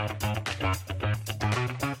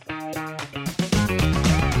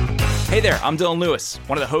 Hey there, I'm Dylan Lewis,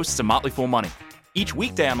 one of the hosts of Motley Fool Money. Each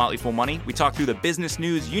weekday on Motley Fool Money, we talk through the business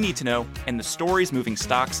news you need to know and the stories moving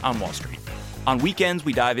stocks on Wall Street. On weekends,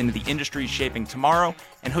 we dive into the industries shaping tomorrow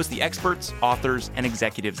and host the experts, authors, and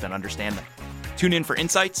executives that understand them. Tune in for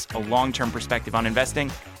insights, a long-term perspective on investing,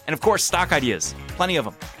 and of course, stock ideas. Plenty of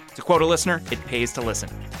them. To quote a listener, it pays to listen.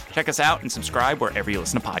 Check us out and subscribe wherever you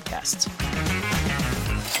listen to podcasts.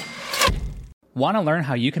 Want to learn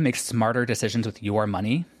how you can make smarter decisions with your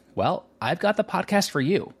money? Well, I've got the podcast for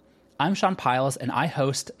you. I'm Sean Piles, and I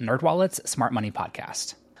host NerdWallet's Smart Money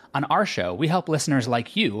Podcast. On our show, we help listeners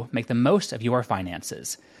like you make the most of your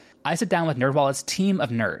finances. I sit down with NerdWallet's team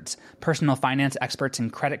of nerds, personal finance experts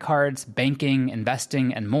in credit cards, banking,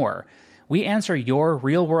 investing, and more. We answer your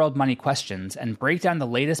real-world money questions and break down the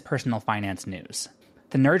latest personal finance news.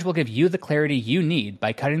 The nerds will give you the clarity you need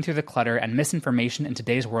by cutting through the clutter and misinformation in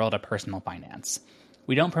today's world of personal finance.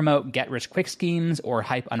 We don't promote get-rich-quick schemes or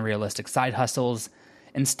hype unrealistic side hustles.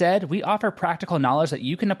 Instead, we offer practical knowledge that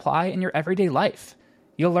you can apply in your everyday life.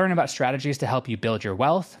 You'll learn about strategies to help you build your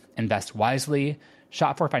wealth, invest wisely,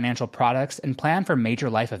 shop for financial products, and plan for major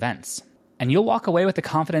life events. And you'll walk away with the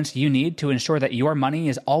confidence you need to ensure that your money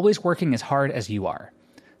is always working as hard as you are.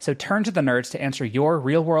 So turn to the nerds to answer your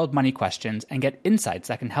real-world money questions and get insights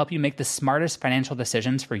that can help you make the smartest financial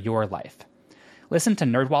decisions for your life. Listen to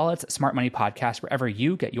NerdWallet's Smart Money Podcast wherever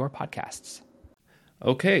you get your podcasts.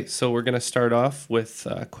 Okay, so we're going to start off with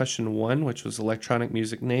question 1, which was electronic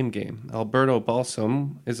music name game. Alberto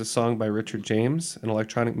Balsam is a song by Richard James, an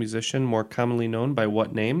electronic musician more commonly known by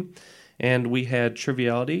what name? And we had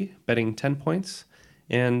Triviality betting 10 points,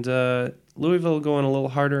 and Louisville going a little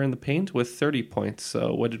harder in the paint with 30 points.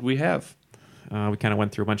 So what did we have? We kind of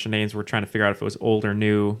went through a bunch of names. We're trying to figure out if it was old or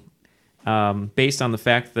new. Based on the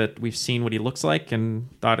fact that we've seen what he looks like and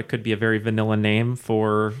thought it could be a very vanilla name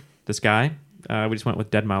for this guy, we just went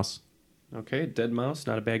with Deadmau5. Okay, Deadmau5,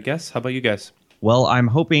 not a bad guess. How about you guys? Well, I'm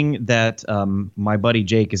hoping that my buddy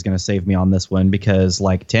Jake is going to save me on this one because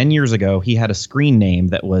like 10 years ago, he had a screen name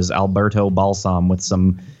that was Alberto Balsam with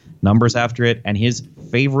some numbers after it, and his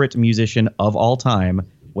favorite musician of all time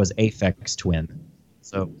was Aphex Twin.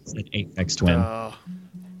 So it's like Aphex Twin.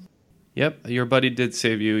 Yep, your buddy did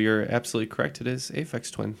save you. You're absolutely correct. It is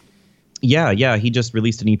Aphex Twin. Yeah. He just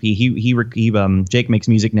released an EP. Jake makes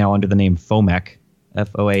music now under the name Fomek,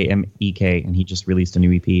 Foamek, and he just released a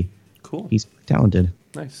new EP. Cool. He's talented.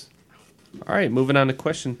 Nice. All right, moving on to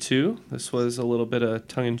question 2. This was a little bit of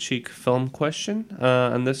tongue-in-cheek film question.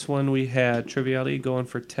 On this one, we had Triviality going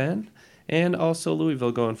for 10, and also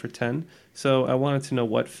Louisville going for 10. So I wanted to know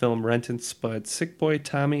what film Renton, Spud, Sick Boy,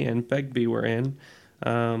 Tommy, and Begbie were in,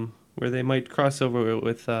 where they might cross over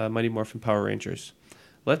with Mighty Morphin Power Rangers.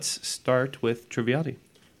 Let's start with Triviality.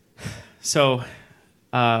 So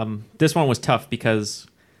this one was tough because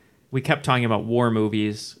we kept talking about war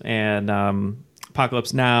movies and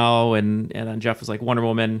Apocalypse Now, and then Jeff was like Wonder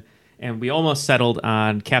Woman, and we almost settled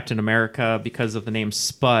on Captain America because of the name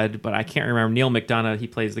Spud, but I can't remember. Neil McDonough, he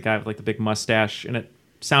plays the guy with like the big mustache, and it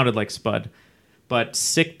sounded like Spud. But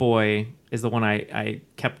Sick Boy is the one I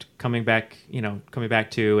kept coming back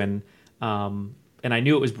to, and I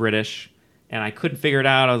knew it was British, and I couldn't figure it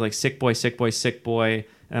out. I was like, Sick Boy, Sick Boy, Sick Boy,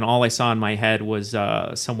 and all I saw in my head was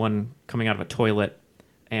someone coming out of a toilet.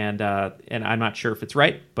 And I'm not sure if it's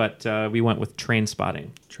right, but we went with Trainspotting.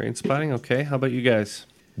 Trainspotting, okay. How about you guys?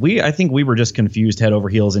 I think we were just confused head over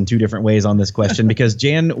heels in 2 different ways on this question because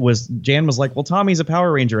Jan was like, well, Tommy's a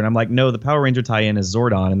Power Ranger. And I'm like, no, the Power Ranger tie-in is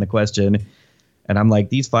Zordon in the question. And I'm like,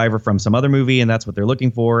 these 5 are from some other movie, and that's what they're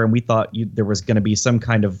looking for. And we thought there was going to be some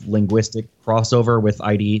kind of linguistic crossover with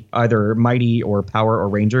either Mighty or Power or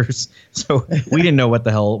Rangers. So we didn't know what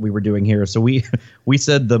the hell we were doing here. So we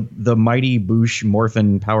said the Mighty Boosh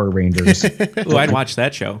Morphin Power Rangers. Ooh, I'd watch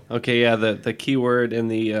that show. Okay, yeah. The key word in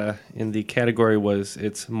the category was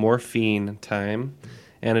it's morphine time,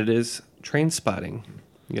 and it is Train Spotting.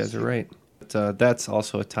 You guys are right. But, that's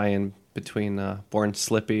also a tie-in between Born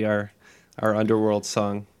Slippy, our Underworld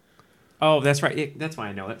song. Oh, that's right. Yeah, that's why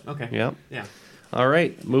I know it. Okay. Yep. Yeah. All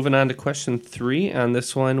right. Moving on to question 3. On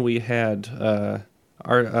this one, we had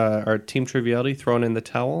our team triviality thrown in the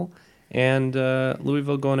towel, and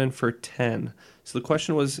Louisville going in for 10. So the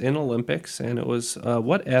question was in Olympics, and it was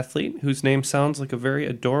what athlete, whose name sounds like a very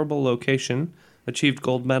adorable location, achieved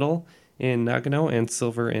gold medal in Nagano and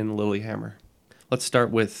silver in Lillehammer? Let's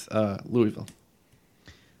start with Louisville.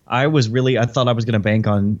 I thought I was going to bank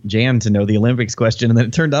on Jan to know the Olympics question, and then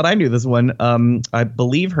it turned out I knew this one. I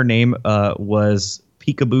believe her name was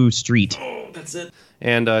Peekaboo Street. Oh, that's it.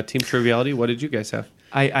 And team triviality, what did you guys have?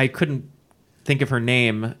 I couldn't think of her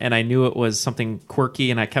name, and I knew it was something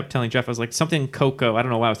quirky, and I kept telling Jeff, I was like, something Cocoa. I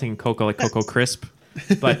don't know why I was thinking Cocoa, like Cocoa Crisp.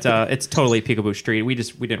 But it's totally Peekaboo Street. We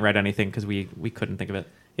didn't write anything because we couldn't think of it.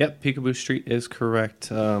 Yep, Peekaboo Street is correct.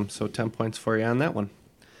 So 10 points for you on that one.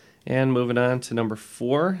 And moving on to number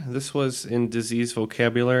 4. This was in disease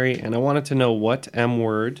vocabulary, and I wanted to know what M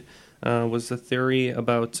word was the theory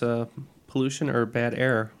about pollution or bad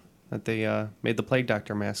air that they made the plague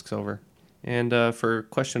doctor masks over. And for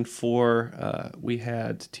question 4, we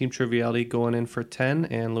had Team Triviality going in for 10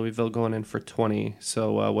 and Louisville going in for 20.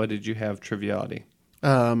 So what did you have, Triviality?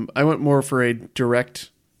 I went more for a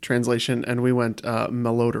direct translation, and we went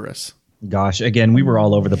malodorous. Gosh, again, we were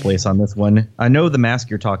all over the place on this one. I know the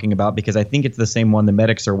mask you're talking about because I think it's the same one the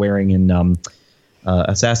medics are wearing in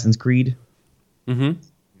Assassin's Creed. Mm-hmm.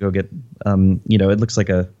 Go get, it looks like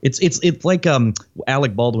it's like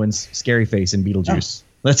Alec Baldwin's scary face in Beetlejuice.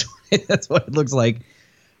 Oh. That's what it looks like.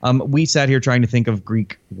 We sat here trying to think of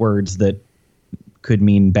Greek words that could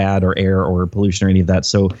mean bad or air or pollution or any of that.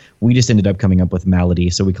 So we just ended up coming up with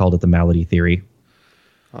malady. So we called it the malady theory.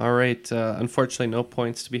 All right. Unfortunately, no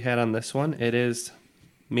points to be had on this one. It is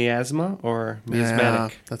miasma or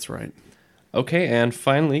miasmatic. Yeah, that's right. Okay, and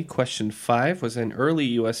finally, question 5 was in early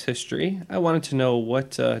U.S. history. I wanted to know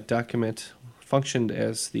what document functioned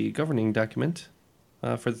as the governing document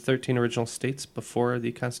for the 13 original states before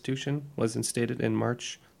the Constitution was instated in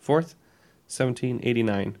March 4th,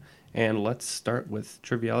 1789. And let's start with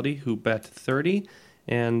Triviality, who bet 30,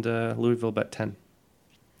 and Louisville bet 10.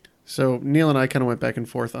 So Neil and I kind of went back and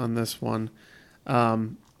forth on this one.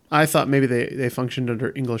 I thought maybe they functioned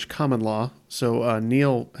under English common law. So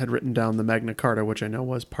Neil had written down the Magna Carta, which I know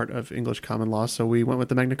was part of English common law. So we went with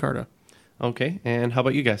the Magna Carta. Okay, and how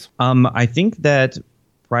about you guys? I think that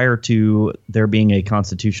prior to there being a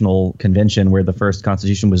constitutional convention where the first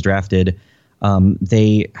constitution was drafted,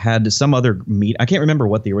 they had some other I can't remember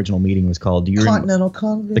what the original meeting was called. Do you Continental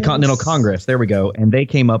Congress. The Continental Congress. There we go. And they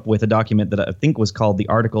came up with a document that I think was called the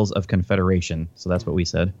Articles of Confederation. So that's what we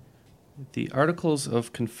said. The Articles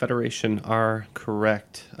of Confederation are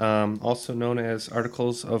correct. Also known as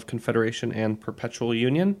Articles of Confederation and Perpetual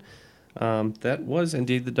Union. That was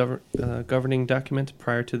indeed the governing document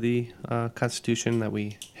prior to the Constitution that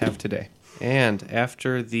we have today. And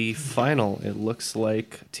after the final, it looks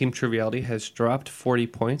like Team Triviality has dropped 40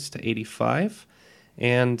 points to 85.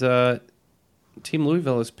 And Team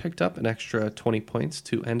Louisville has picked up an extra 20 points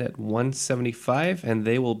to end at 175. And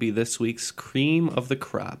they will be this week's cream of the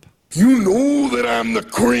crop. You know that I'm the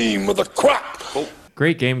cream of the crop. Oh.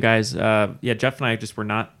 Great game, guys. Jeff and I just were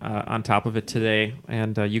not on top of it today.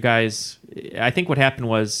 And you guys, I think what happened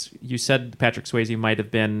was you said Patrick Swayze might have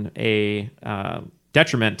been a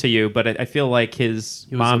detriment to you, but I feel like his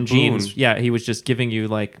mom genes, he was just giving you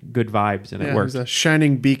like good vibes, and it worked. It was a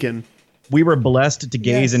shining beacon. We were blessed to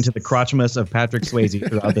gaze into the crotchmas of Patrick Swayze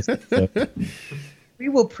throughout this episode. We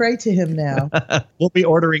will pray to him now. We'll be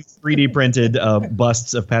ordering 3D printed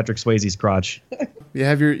busts of Patrick Swayze's crotch. You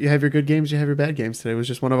have your good games, you have your bad games. Today was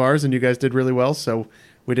just one of ours, and you guys did really well, so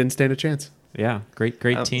we didn't stand a chance. Yeah, great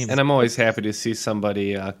team. And I'm always happy to see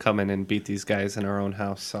somebody come in and beat these guys in our own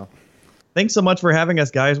house. So, thanks so much for having us,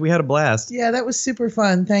 guys. We had a blast. Yeah, that was super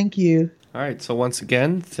fun. Thank you. All right, so once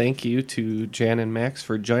again, thank you to Jan and Max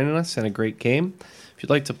for joining us and a great game. If you'd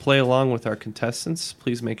like to play along with our contestants,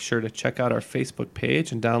 please make sure to check out our Facebook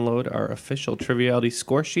page and download our official Triviality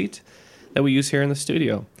score sheet that we use here in the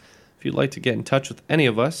studio. If you'd like to get in touch with any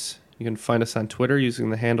of us, you can find us on Twitter using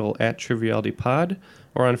the handle @TrivialityPod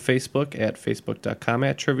or on Facebook at facebook.com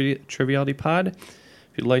 @TrivialityPod.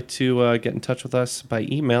 If you'd like to get in touch with us by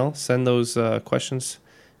email, send those questions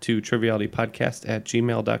to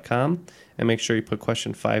trivialitypodcast@gmail.com, and make sure you put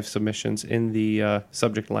question 5 submissions in the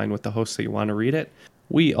subject line with the host that you want to read it.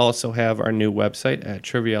 We also have our new website at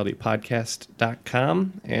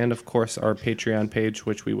trivialitypodcast.com, and of course our Patreon page,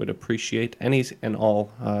 which we would appreciate any and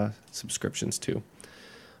all subscriptions to.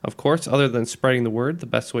 Of course, other than spreading the word, the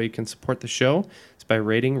best way you can support the show is by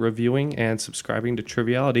rating, reviewing, and subscribing to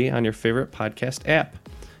Triviality on your favorite podcast app.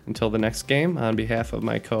 Until the next game, on behalf of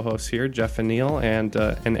my co-hosts here, Jeff and Neil, and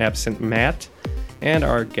an absent Matt, and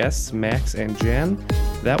our guests, Max and Jan,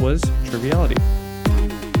 that was Triviality.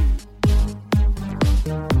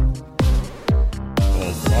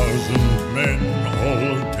 1,000 men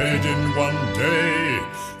all dead in one day,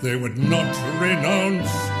 they would not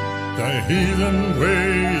renounce their heathen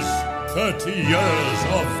ways. 30 years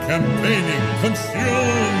of campaigning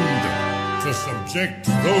consumed to subject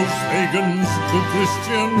those pagans to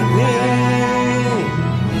Christian rule.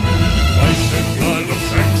 I shed blood of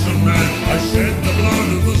Saxon men, I shed the blood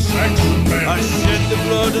of the Saxon men, I shed the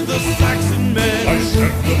blood of the Saxon men, I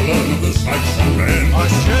shed the blood of the Saxon men, I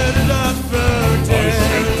shed it at Verden. I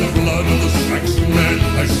shed the blood of the Saxon men,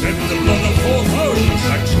 I shed the blood of 4,000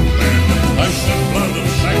 Saxon men, I shed blood of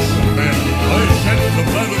Saxon men, I shed the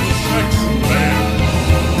blood of the Saxon men.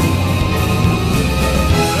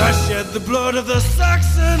 I shed the blood of the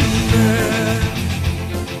Saxon